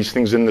some of these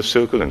things in the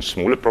circle and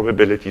smaller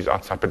probabilities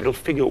outside, but it'll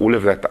figure all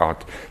of that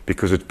out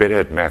because it's better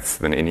at maths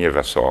than any of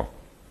us are.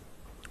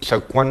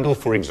 So Quandl,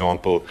 for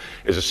example,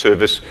 is a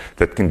service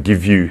that can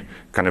give you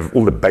kind of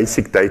all the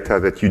basic data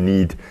that you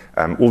need,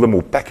 all the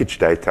more packaged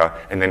data,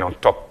 and then on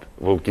top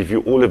will give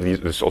you all of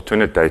this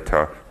alternate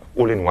data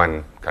all in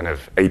one kind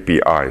of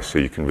API, so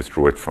you can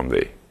withdraw it from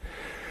there.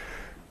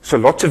 So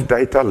lots of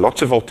data,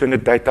 lots of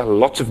alternate data,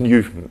 lots of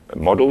new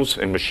models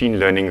in machine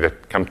learning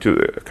that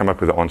come up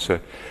with the answer.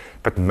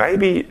 But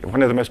maybe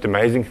one of the most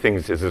amazing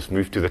things is this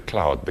move to the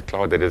cloud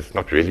that is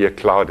not really a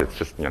cloud, it's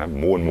just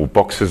more and more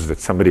boxes that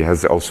somebody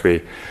has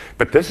elsewhere.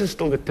 But this is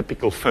still the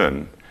typical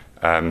firm.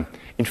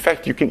 In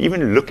fact, you can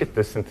even look at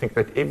this and think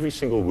that every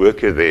single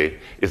worker there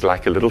is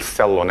like a little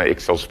cell on an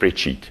Excel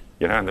spreadsheet.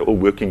 And they're all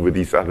working with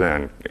each other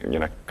and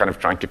kind of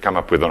trying to come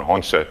up with an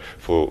answer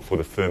for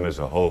the firm as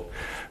a whole.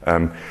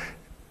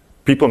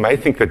 People may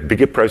think that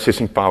bigger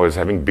processing power is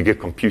having bigger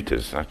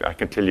computers. I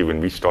can tell you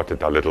when we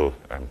started our little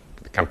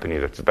company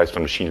that's based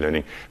on machine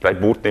learning, they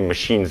bought them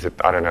machines that,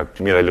 I don't know,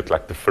 to me they look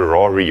like the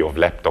Ferrari of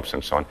laptops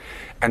and so on.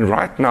 And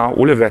right now,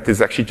 all of that is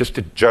actually just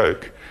a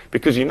joke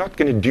because you're not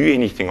going to do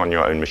anything on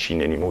your own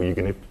machine anymore. You're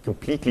going to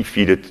completely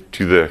feed it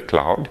to the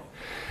cloud.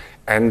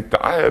 And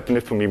the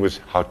eye-opener for me was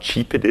how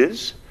cheap it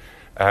is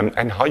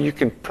and how you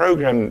can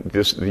program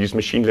these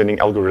machine learning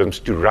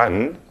algorithms to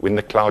run when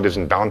the cloud is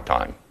in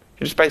downtime.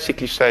 You just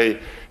basically say,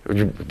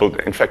 you build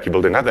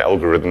another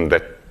algorithm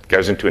that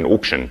goes into an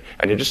auction,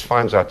 and it just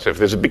finds out. So if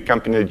there's a big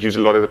company that uses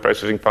a lot of the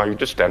processing power, you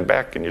just stand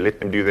back and you let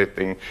them do their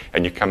thing,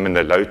 and you come in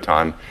the low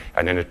time,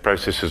 and then it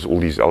processes all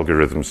these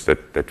algorithms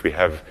that we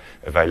have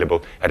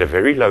available at a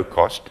very low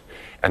cost.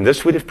 And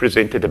this would have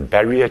presented a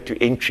barrier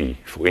to entry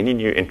for any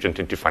new entrant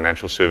into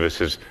financial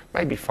services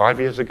maybe 5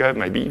 years ago,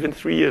 maybe even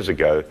 3 years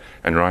ago.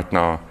 And right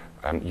now,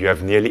 you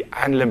have nearly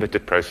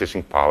unlimited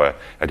processing power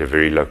at a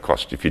very low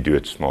cost if you do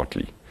it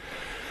smartly.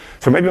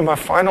 So maybe my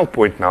final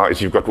point now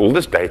is you've got all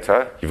this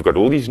data, you've got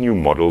all these new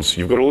models,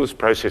 you've got all this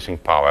processing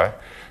power.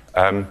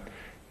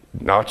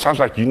 Now it sounds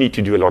like you need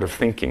to do a lot of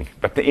thinking,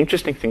 but the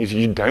interesting thing is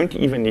you don't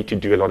even need to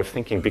do a lot of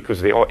thinking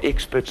because there are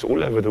experts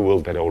all over the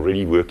world that are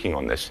already working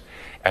on this.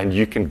 And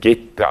you can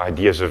get the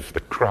ideas of the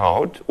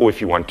crowd, or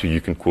if you want to, you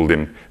can call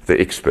them the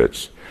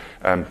experts,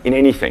 in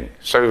anything.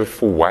 So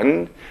for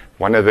one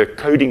of the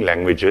coding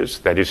languages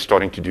that is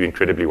starting to do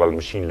incredibly well in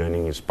machine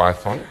learning is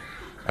Python.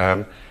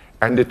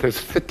 And it has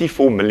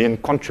 34 million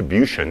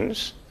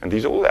contributions, and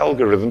these are all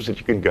algorithms that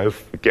you can go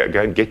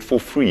and get for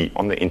free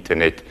on the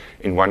internet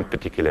in one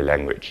particular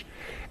language.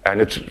 And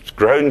it's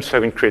grown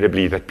so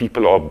incredibly that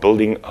people are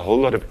building a whole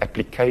lot of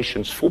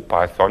applications for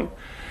Python,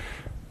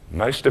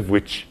 most of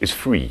which is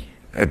free.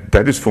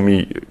 That is, for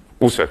me,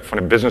 also from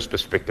a business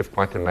perspective,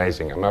 quite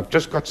amazing. And I've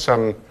just got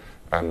some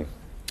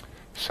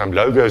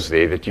logos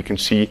there that you can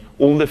see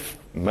all the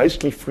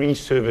mostly free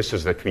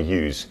services that we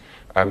use.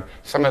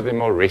 Some of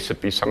them are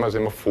recipes, some of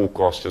them are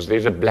forecasters.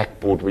 There's a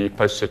blackboard where you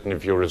post certain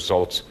of your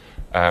results.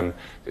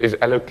 There's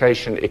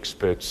allocation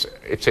experts,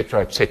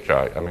 etc.,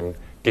 etc. I mean,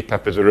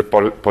 GitHub is a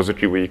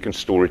repository where you can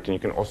store it and you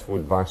can ask for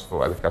advice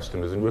for other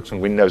customers, and works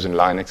on Windows and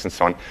Linux and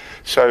so on.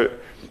 So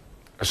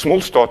a small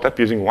startup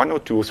using 1 or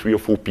 2 or 3 or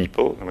 4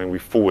 people, I mean, we're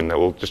 4 and they're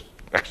all just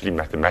actually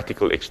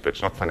mathematical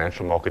experts, not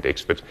financial market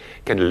experts,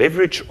 can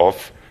leverage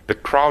off the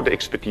crowd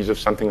expertise of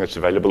something that's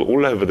available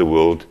all over the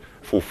world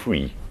for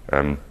free.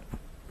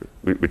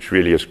 Which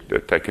really has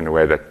taken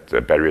away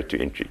that barrier to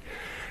entry.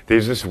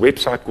 there's this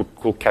website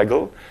called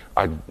Kaggle.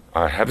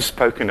 I have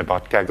spoken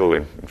about Kaggle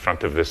in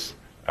front of this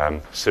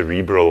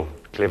cerebral,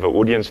 clever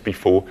audience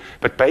before,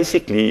 but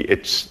basically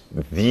it's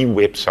the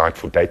website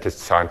for data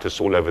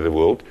scientists all over the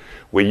world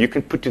where you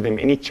can put to them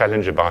any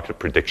challenge about a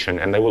prediction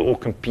and they will all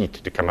compete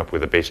to come up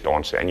with the best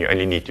answer, and you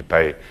only need to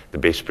pay the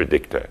best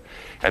predictor.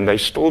 And they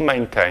still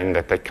maintain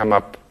that they come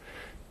up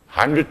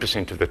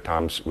 100% of the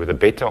times with a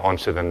better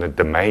answer than the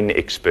domain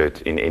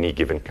expert in any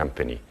given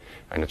company.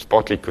 And it's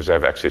partly because they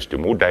have access to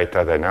more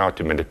data, they know how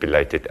to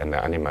manipulate it, and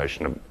they're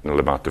unemotional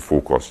about the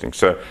forecasting.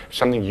 So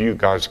something you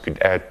guys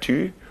could add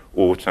to,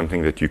 or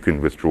something that you can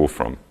withdraw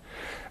from.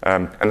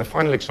 And the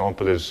final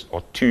example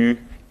are two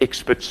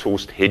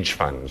expert-sourced hedge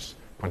funds,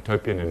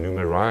 Quantopian and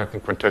Numerai. I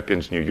think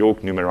Quantopian's New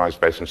York, Numerai is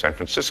based in San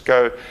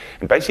Francisco.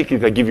 And basically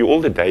they give you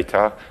all the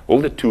data, all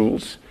the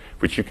tools,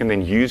 which you can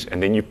then use,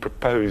 and then you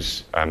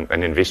propose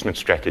an investment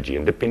strategy.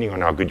 And depending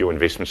on how good your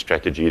investment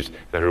strategy is,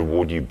 they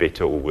reward you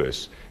better or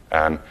worse.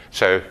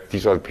 So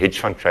these are hedge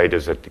fund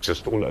traders that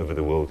exist all over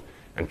the world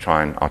and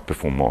try and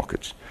outperform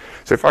markets.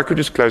 So if I could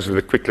just close with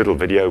a quick little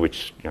video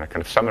which kind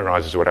of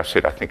summarizes what I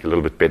said, I think a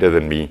little bit better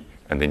than me,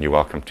 and then you're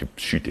welcome to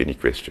shoot any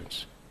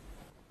questions.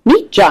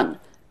 Meet John.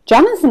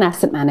 John is an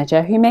asset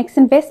manager who makes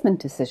investment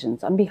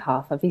decisions on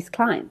behalf of his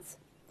clients.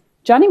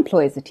 John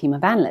employs a team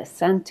of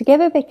analysts, and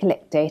together they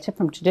collect data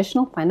from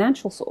traditional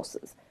financial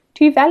sources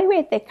to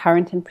evaluate their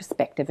current and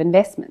prospective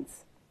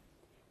investments.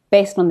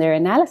 Based on their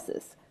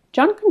analysis,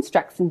 John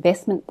constructs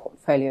investment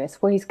portfolios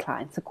for his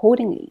clients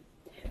accordingly.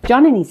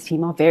 John and his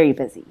team are very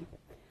busy.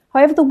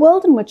 However, the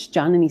world in which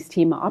John and his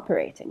team are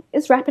operating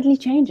is rapidly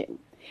changing.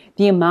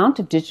 The amount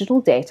of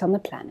digital data on the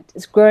planet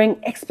is growing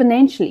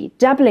exponentially,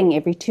 doubling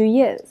every 2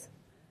 years.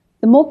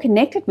 The more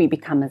connected we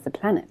become as a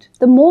planet,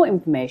 the more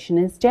information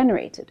is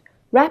generated,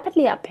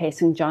 rapidly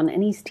outpacing John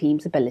and his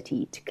team's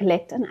ability to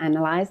collect and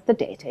analyze the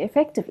data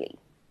effectively.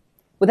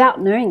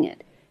 Without knowing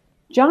it,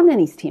 John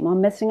and his team are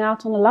missing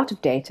out on a lot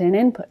of data and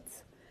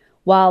inputs.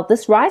 While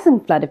this rising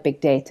flood of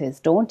big data is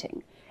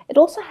daunting, it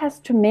also has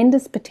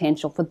tremendous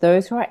potential for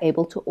those who are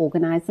able to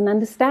organize and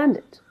understand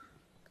it.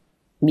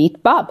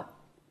 Meet Bob.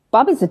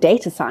 Bob is a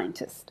data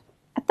scientist.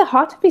 At the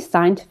heart of his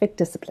scientific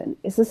discipline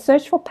is the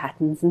search for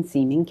patterns in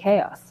seeming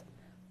chaos.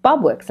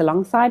 Bob works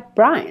alongside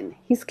Brian,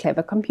 his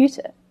clever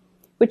computer,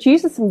 which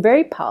uses some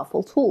very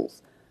powerful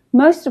tools,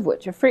 most of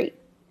which are free.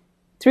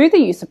 Through the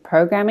use of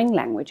programming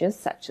languages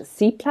such as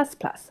C++,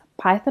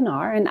 Python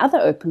R, and other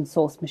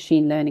open-source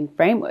machine learning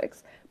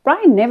frameworks,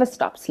 Brian never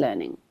stops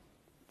learning.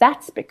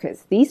 That's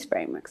because these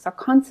frameworks are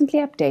constantly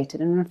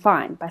updated and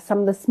refined by some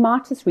of the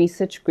smartest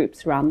research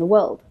groups around the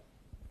world.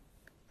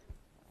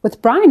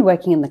 With Brian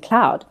working in the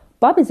cloud,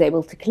 Bob is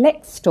able to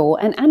collect, store,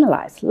 and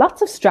analyze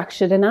lots of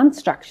structured and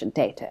unstructured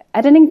data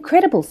at an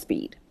incredible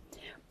speed.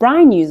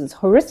 Brian uses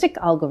heuristic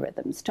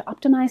algorithms to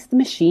optimize the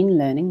machine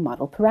learning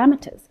model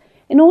parameters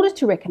in order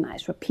to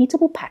recognize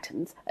repeatable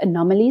patterns,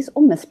 anomalies,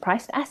 or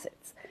mispriced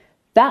assets,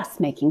 thus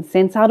making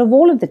sense out of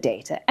all of the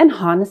data and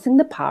harnessing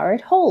the power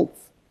it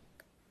holds.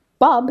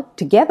 Bob,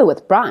 together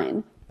with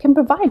Brian, can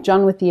provide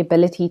John with the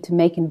ability to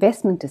make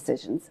investment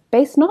decisions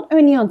based not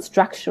only on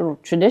structured or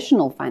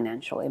traditional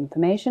financial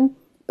information,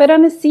 but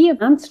on a sea of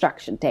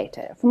unstructured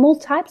data from all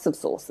types of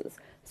sources,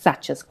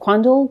 such as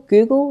Quandl,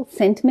 Google,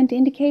 sentiment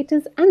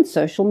indicators, and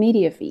social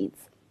media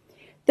feeds.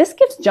 This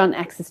gives John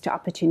access to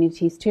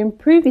opportunities to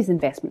improve his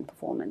investment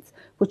performance,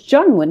 which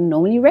John wouldn't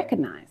normally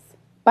recognize.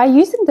 By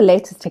using the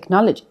latest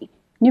technology,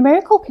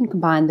 NMRQL can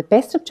combine the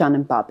best of John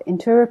and Bob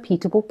into a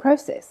repeatable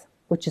process,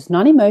 which is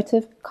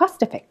non-emotive,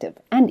 cost-effective,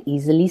 and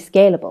easily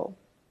scalable.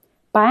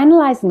 By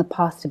analyzing the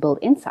past to build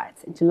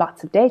insights into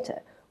lots of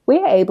data, we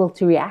are able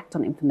to react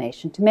on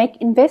information to make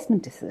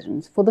investment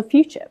decisions for the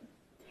future,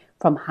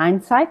 from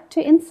hindsight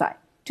to insight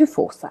to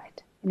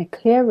foresight, in a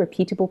clear,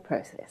 repeatable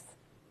process.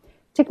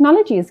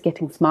 Technology is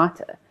getting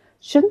smarter.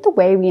 Shouldn't the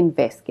way we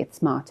invest get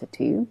smarter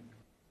too?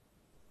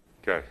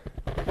 Okay.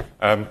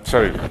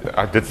 So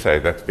I did say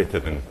that's better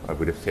than I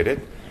would have said it.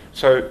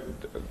 So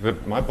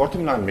my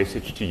bottom line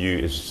message to you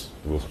is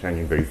the world's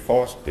changing very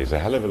fast. There's a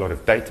hell of a lot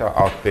of data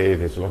out there.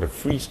 There's a lot of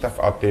free stuff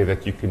out there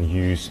that you can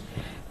use.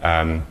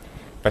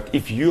 But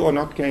if you are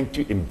not going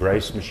to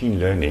embrace machine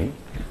learning,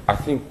 I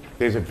think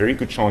there's a very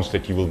good chance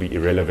that you will be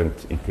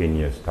irrelevant in 10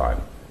 years'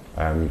 time.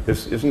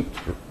 This isn't,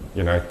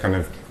 kind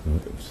of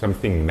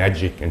something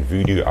magic and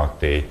voodoo out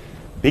there.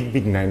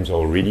 Big names are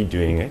already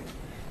doing it,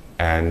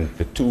 and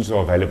the tools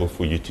are available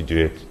for you to do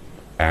it,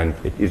 and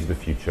it is the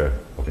future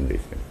of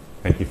investing.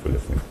 Thank you for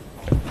listening.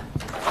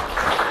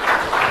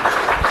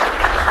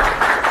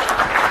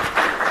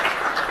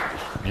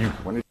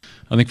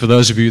 I think for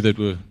those of you that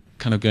were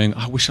kind of going,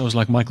 I wish I was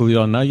like Michael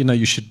Jordaan, now you know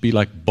you should be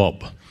like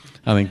Bob.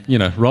 I think,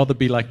 rather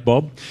be like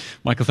Bob.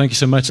 Michael, thank you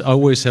so much. I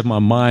always have my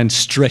mind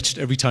stretched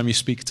every time you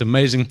speak. It's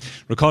amazing.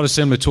 Ricardo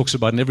Semler talks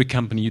about in every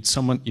company, you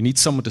need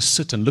someone to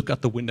sit and look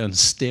out the window and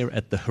stare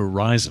at the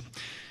horizon.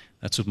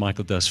 That's what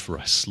Michael does for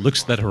us.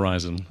 Looks at that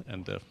horizon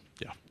and,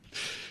 yeah.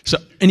 So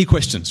any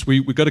questions?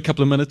 We've got a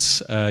couple of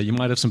minutes. You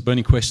might have some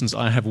burning questions.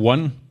 I have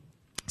one.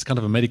 It's kind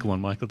of a medical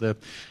one, Michael. The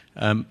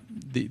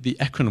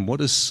acronym, what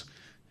does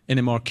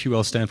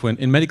NMRQL stand for?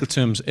 In medical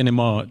terms,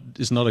 NMR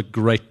is not a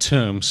great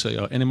term,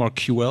 so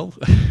NMRQL?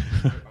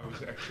 I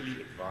was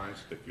actually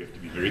advised that you have to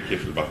be very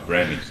careful about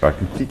branding, so I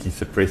completely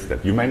suppressed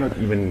that. You may not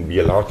even be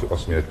allowed to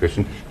ask me that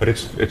question, but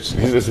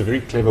there's a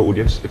very clever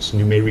audience. It's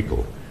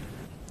numerical.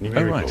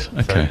 Oh, right.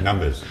 Okay. So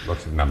numbers,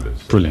 lots of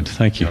numbers. Brilliant.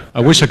 Thank you.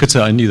 I wish I could say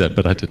I knew that,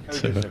 but I didn't.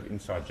 So have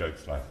inside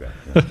jokes like that.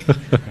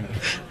 Yeah.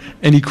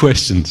 Any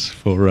questions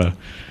for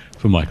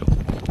Michael?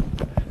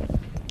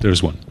 There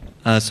is one.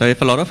 So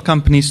if a lot of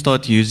companies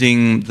start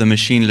using the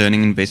machine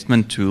learning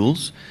investment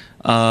tools,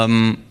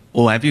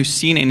 or have you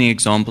seen any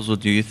examples, or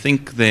do you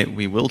think that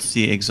we will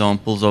see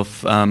examples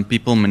of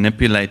people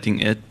manipulating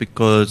it?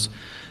 Because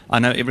I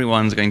know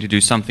everyone's going to do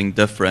something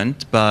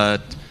different,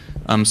 but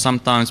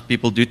sometimes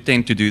people do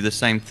tend to do the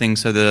same thing,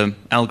 so the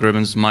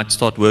algorithms might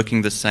start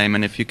working the same,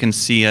 and if you can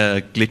see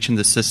a glitch in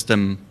the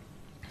system,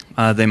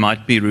 there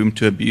might be room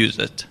to abuse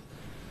it.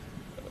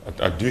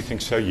 I do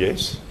think so,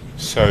 yes.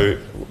 So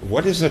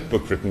what is that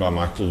book written by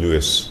Michael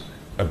Lewis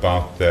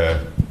about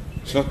the...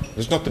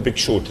 It's not The Big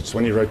Short, it's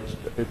when he wrote...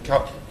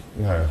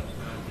 No,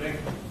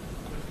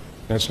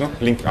 it's not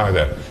Blink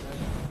either.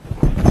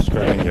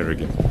 Scrolling here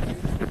again.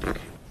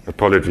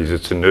 Apologies,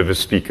 it's a nervous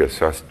speaker,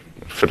 so I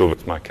fiddle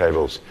with my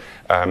cables.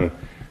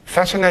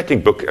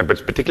 Fascinating book,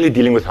 but particularly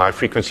dealing with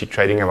high-frequency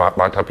trading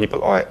about how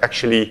people are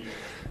actually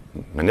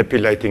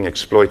manipulating,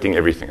 exploiting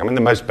everything. I mean,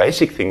 the most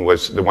basic thing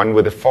was the one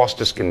with the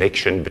fastest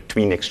connection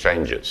between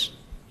exchanges,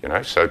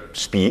 so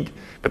speed.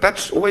 But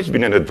that's always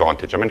been an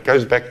advantage. I mean, it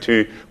goes back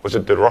to, was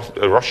it the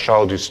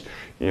Rothschild who,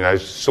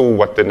 saw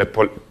what the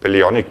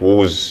Napoleonic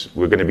Wars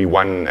were going to be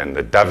won, and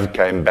the dove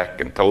came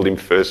back and told him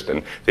first,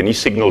 and then he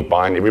signaled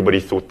buy, and everybody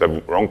thought the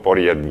wrong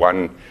party had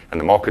won, and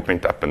the market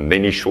went up, and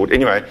then he short.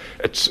 Anyway,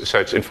 it's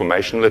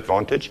informational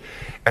advantage.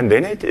 And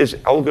then it is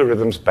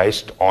algorithms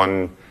based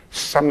on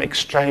some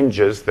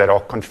exchanges that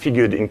are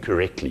configured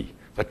incorrectly,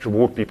 that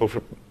reward people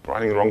for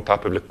providing the wrong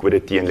type of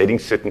liquidity and letting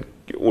certain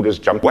orders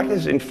jump. What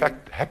has in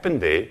fact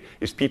happened there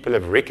is people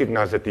have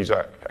recognized that these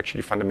are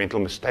actually fundamental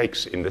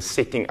mistakes in the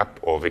setting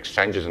up of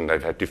exchanges, and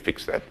they've had to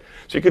fix that.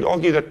 So you could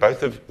argue that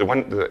both of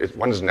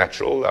one is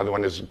natural, the other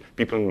one is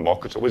people in the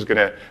market's always going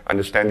to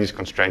understand these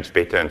constraints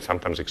better and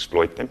sometimes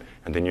exploit them,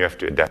 and then you have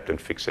to adapt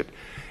and fix it.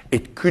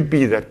 It could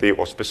be that there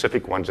are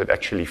specific ones that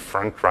actually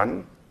front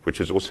run, which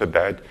is also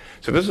bad.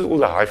 So this is all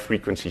the high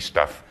frequency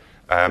stuff.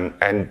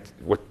 And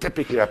what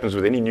typically happens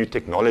with any new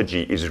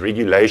technology is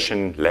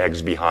regulation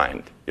lags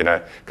behind.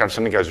 Kind of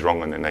something goes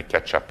wrong and then they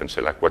catch up and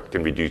say, like, what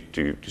can we do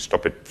to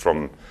stop it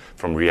from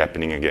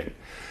re-happening again?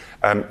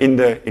 In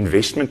the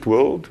investment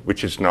world,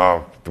 which is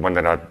now the one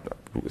that I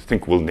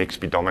think will next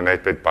be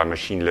dominated by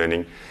machine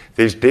learning,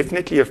 there's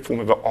definitely a form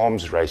of an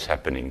arms race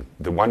happening.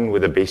 The one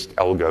with the best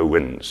algo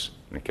wins.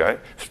 Okay?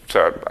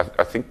 So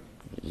I think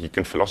you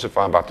can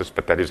philosophize about this,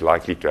 but that is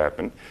likely to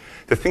happen.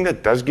 The thing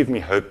that does give me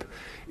hope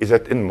is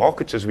that in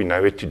markets as we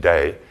know it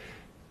today,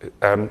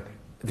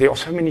 there are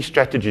so many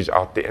strategies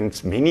out there,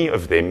 and many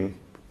of them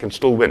can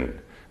still win.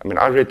 I mean,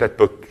 I read that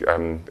book,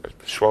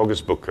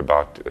 Schwager's book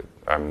about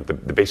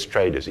the best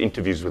traders,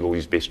 interviews with all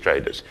these best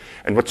traders.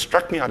 And what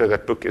struck me out of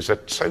that book is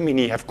that so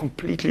many have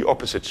completely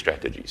opposite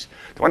strategies.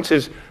 The one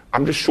says,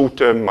 I'm just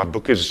short-term, my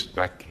book is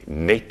like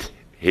net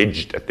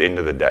hedged at the end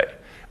of the day.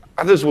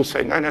 Others will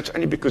say, no, it's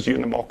only because you're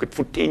in the market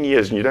for 10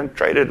 years and you don't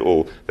trade at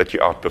all that you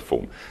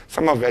outperform.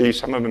 Some are value,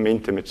 some are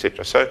momentum,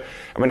 etc. So,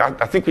 I mean,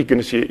 I think we're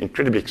going to see an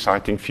incredibly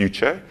exciting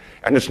future,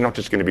 and it's not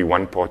just going to be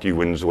one party who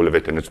wins all of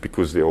it, and it's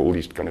because there are all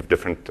these kind of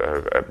different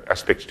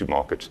aspects to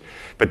markets.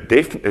 But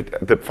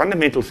the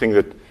fundamental thing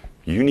that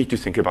you need to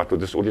think about, or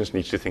this audience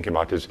needs to think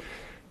about, is,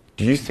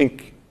 do you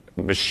think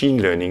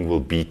machine learning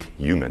will beat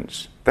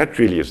humans? That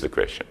really is the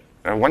question.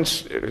 And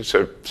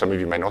so some of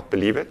you may not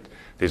believe it.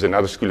 There's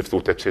another school of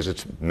thought that says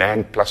it's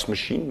man plus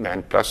machine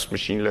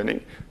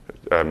learning.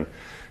 Elon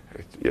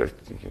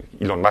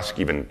Musk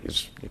even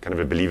is kind of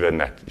a believer in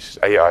that. He says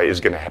AI is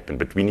going to happen,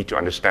 but we need to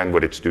understand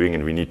what it's doing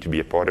and we need to be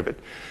a part of it.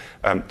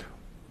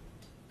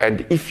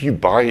 And if you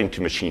buy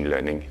into machine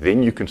learning,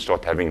 then you can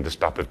start having this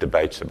type of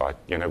debates about,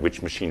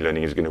 which machine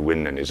learning is going to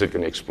win and is it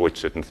going to exploit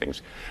certain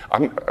things.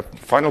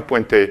 Final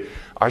point there,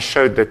 I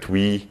showed that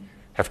we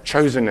have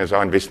chosen as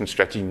our investment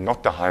strategy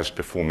not the highest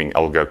performing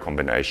algo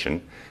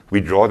combination.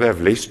 We'd rather have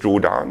less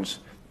drawdowns.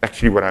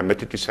 Actually, what I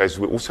omitted to say is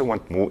we also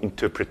want more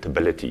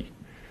interpretability.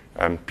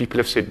 People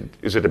have said,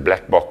 is it a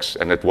black box?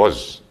 And it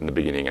was in the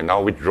beginning. And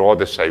now we'd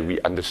rather say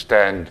we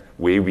understand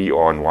where we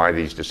are and why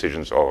these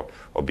decisions are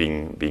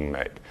being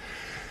made.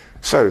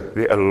 So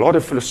there are a lot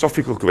of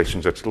philosophical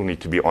questions that still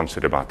need to be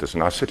answered about this.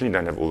 And I certainly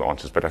don't have all the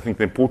answers. But I think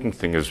the important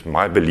thing is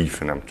my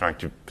belief, and I'm trying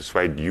to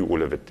persuade you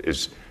all of it,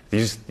 is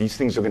these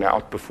things are going to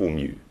outperform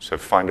you. So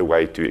find a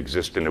way to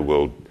exist in a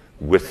world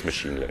with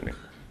machine learning.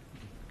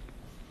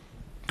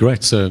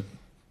 Great. So,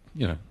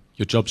 your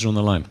jobs are on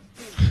the line.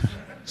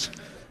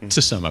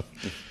 To sum up,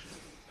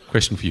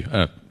 question for you.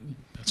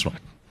 That's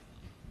right.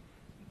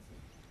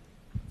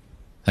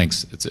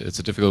 Thanks. It's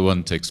a difficult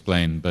one to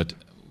explain, but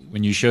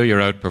when you show your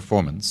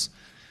outperformance,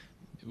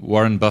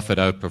 Warren Buffett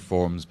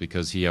outperforms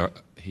because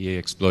he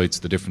exploits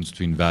the difference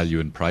between value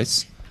and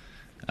price.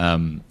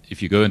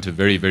 If you go into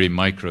very, very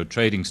micro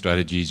trading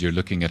strategies, you're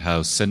looking at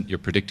how you're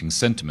predicting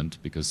sentiment,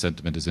 because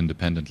sentiment is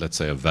independent, let's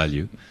say, of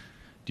value.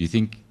 Do you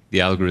think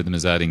the algorithm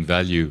is adding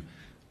value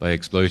by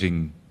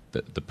exploiting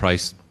the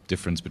price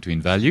difference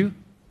between value,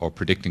 or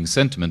predicting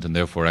sentiment and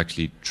therefore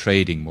actually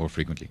trading more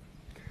frequently?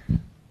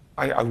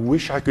 I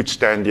wish I could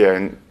stand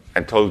here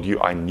and told you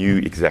I knew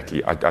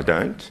exactly. I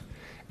don't.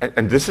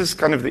 And this is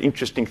kind of the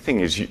interesting thing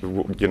is,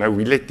 you know,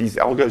 we let these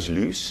algos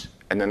loose,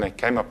 and then they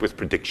came up with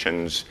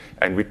predictions,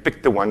 and we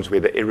picked the ones where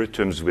the error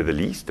terms were the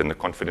least and the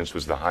confidence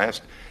was the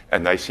highest,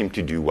 and they seem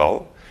to do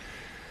well.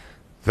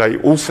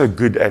 They're also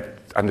good at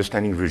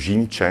understanding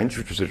regime change,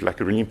 which was like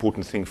a really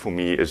important thing for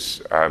me,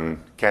 is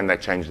can they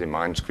change their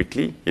minds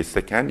quickly? Yes,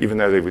 they can. Even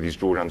though they were these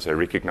drawdowns, they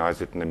recognize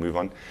it and they move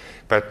on.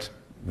 But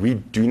we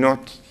do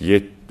not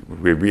yet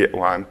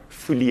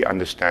fully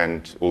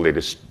understand all their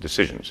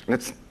decisions.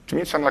 And to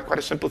me, it sounds like quite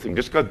a simple thing.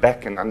 Just go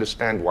back and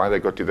understand why they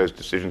got to those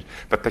decisions.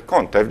 But they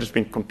can't. They've just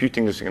been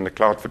computing this in the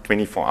cloud for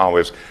 24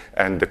 hours,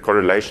 and the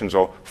correlations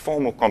are far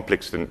more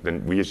complex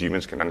than we as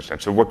humans can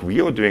understand. So what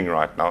we are doing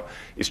right now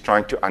is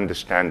trying to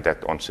understand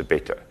that answer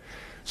better.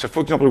 So,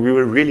 for example, we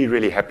were really,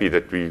 really happy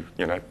that we,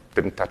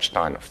 didn't touch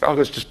Steinhoff. The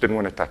algos just didn't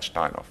want to touch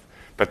Steinhoff.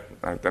 But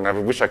and I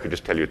wish I could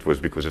just tell you it was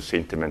because of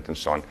sentiment and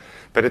so on.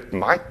 But it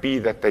might be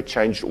that they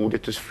changed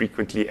auditors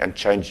frequently and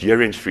changed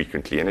year-ends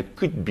frequently. And it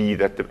could be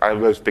that the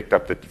algos picked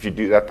up that if you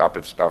do that type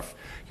of stuff,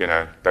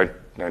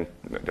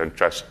 don't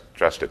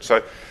trust it.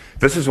 So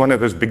this is one of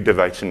those big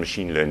debates in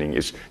machine learning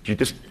is, do you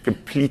just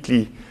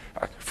completely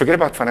forget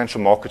about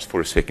financial markets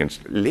for a second.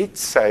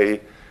 Let's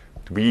say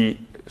we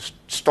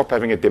stop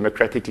having a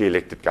democratically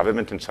elected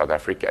government in South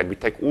Africa and we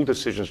take all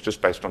decisions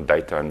just based on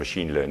data and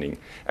machine learning,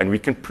 and we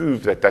can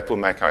prove that that will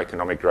make our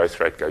economic growth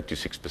rate go to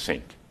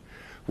 6%.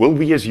 Will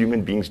we as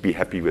human beings be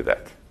happy with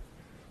that?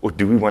 Or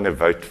do we want to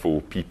vote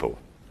for people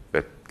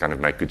that kind of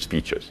make good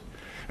speeches?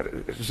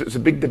 It's a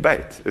big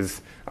debate.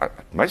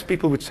 Most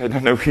people would say,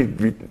 no,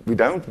 we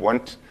don't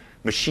want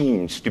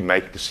machines to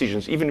make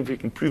decisions, even if we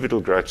can prove it'll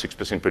grow at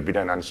 6%, but we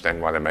don't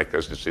understand why they make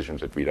those decisions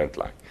that we don't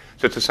like.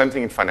 So it's the same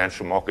thing in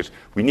financial markets.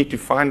 We need to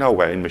find our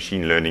way in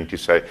machine learning to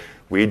say,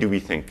 where do we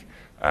think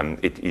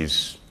it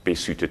is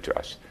best suited to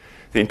us?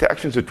 The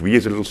interactions that we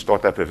as a little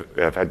startup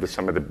have had with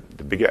some of the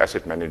bigger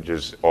asset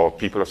managers are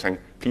people are saying,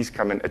 please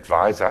come and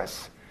advise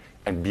us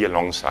and be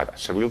alongside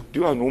us. So we'll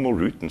do our normal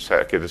route and say,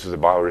 okay, this is a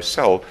buy or a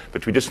sell,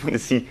 but we just want to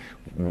see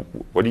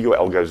what do your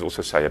algos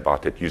also say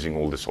about it using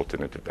all this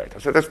alternative data.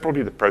 So that's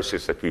probably the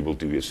process that we will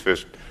do is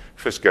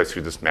first go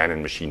through this man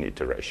and machine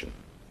iteration.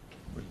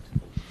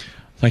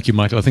 Thank you,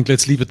 Michael. I think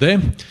let's leave it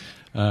there.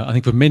 I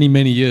think for many,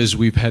 many years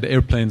we've had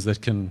airplanes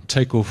that can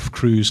take off,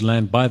 cruise,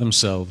 land by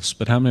themselves,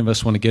 but how many of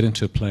us want to get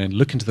into a plane,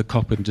 look into the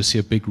cockpit and just see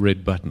a big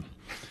red button?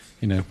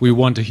 We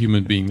want a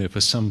human being there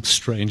for some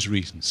strange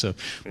reason. So,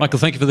 Michael,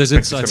 thank you for those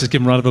insights. Let's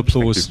give him a round of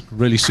applause.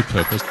 Really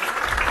superb.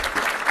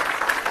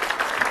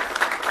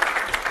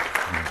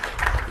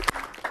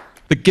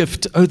 The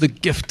gift. Oh, the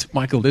gift.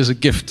 Michael, there's a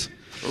gift.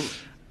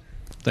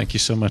 Thank you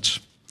so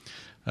much.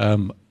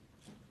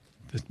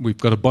 We've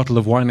got a bottle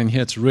of wine in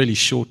here. It's really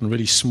short and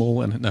really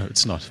small. And no,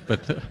 it's not.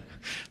 But,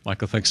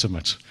 Michael, thanks so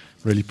much.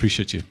 Really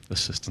appreciate you,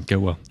 assistant. Go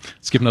well.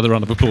 Let's give another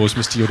round of applause,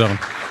 Mr. Jordaan.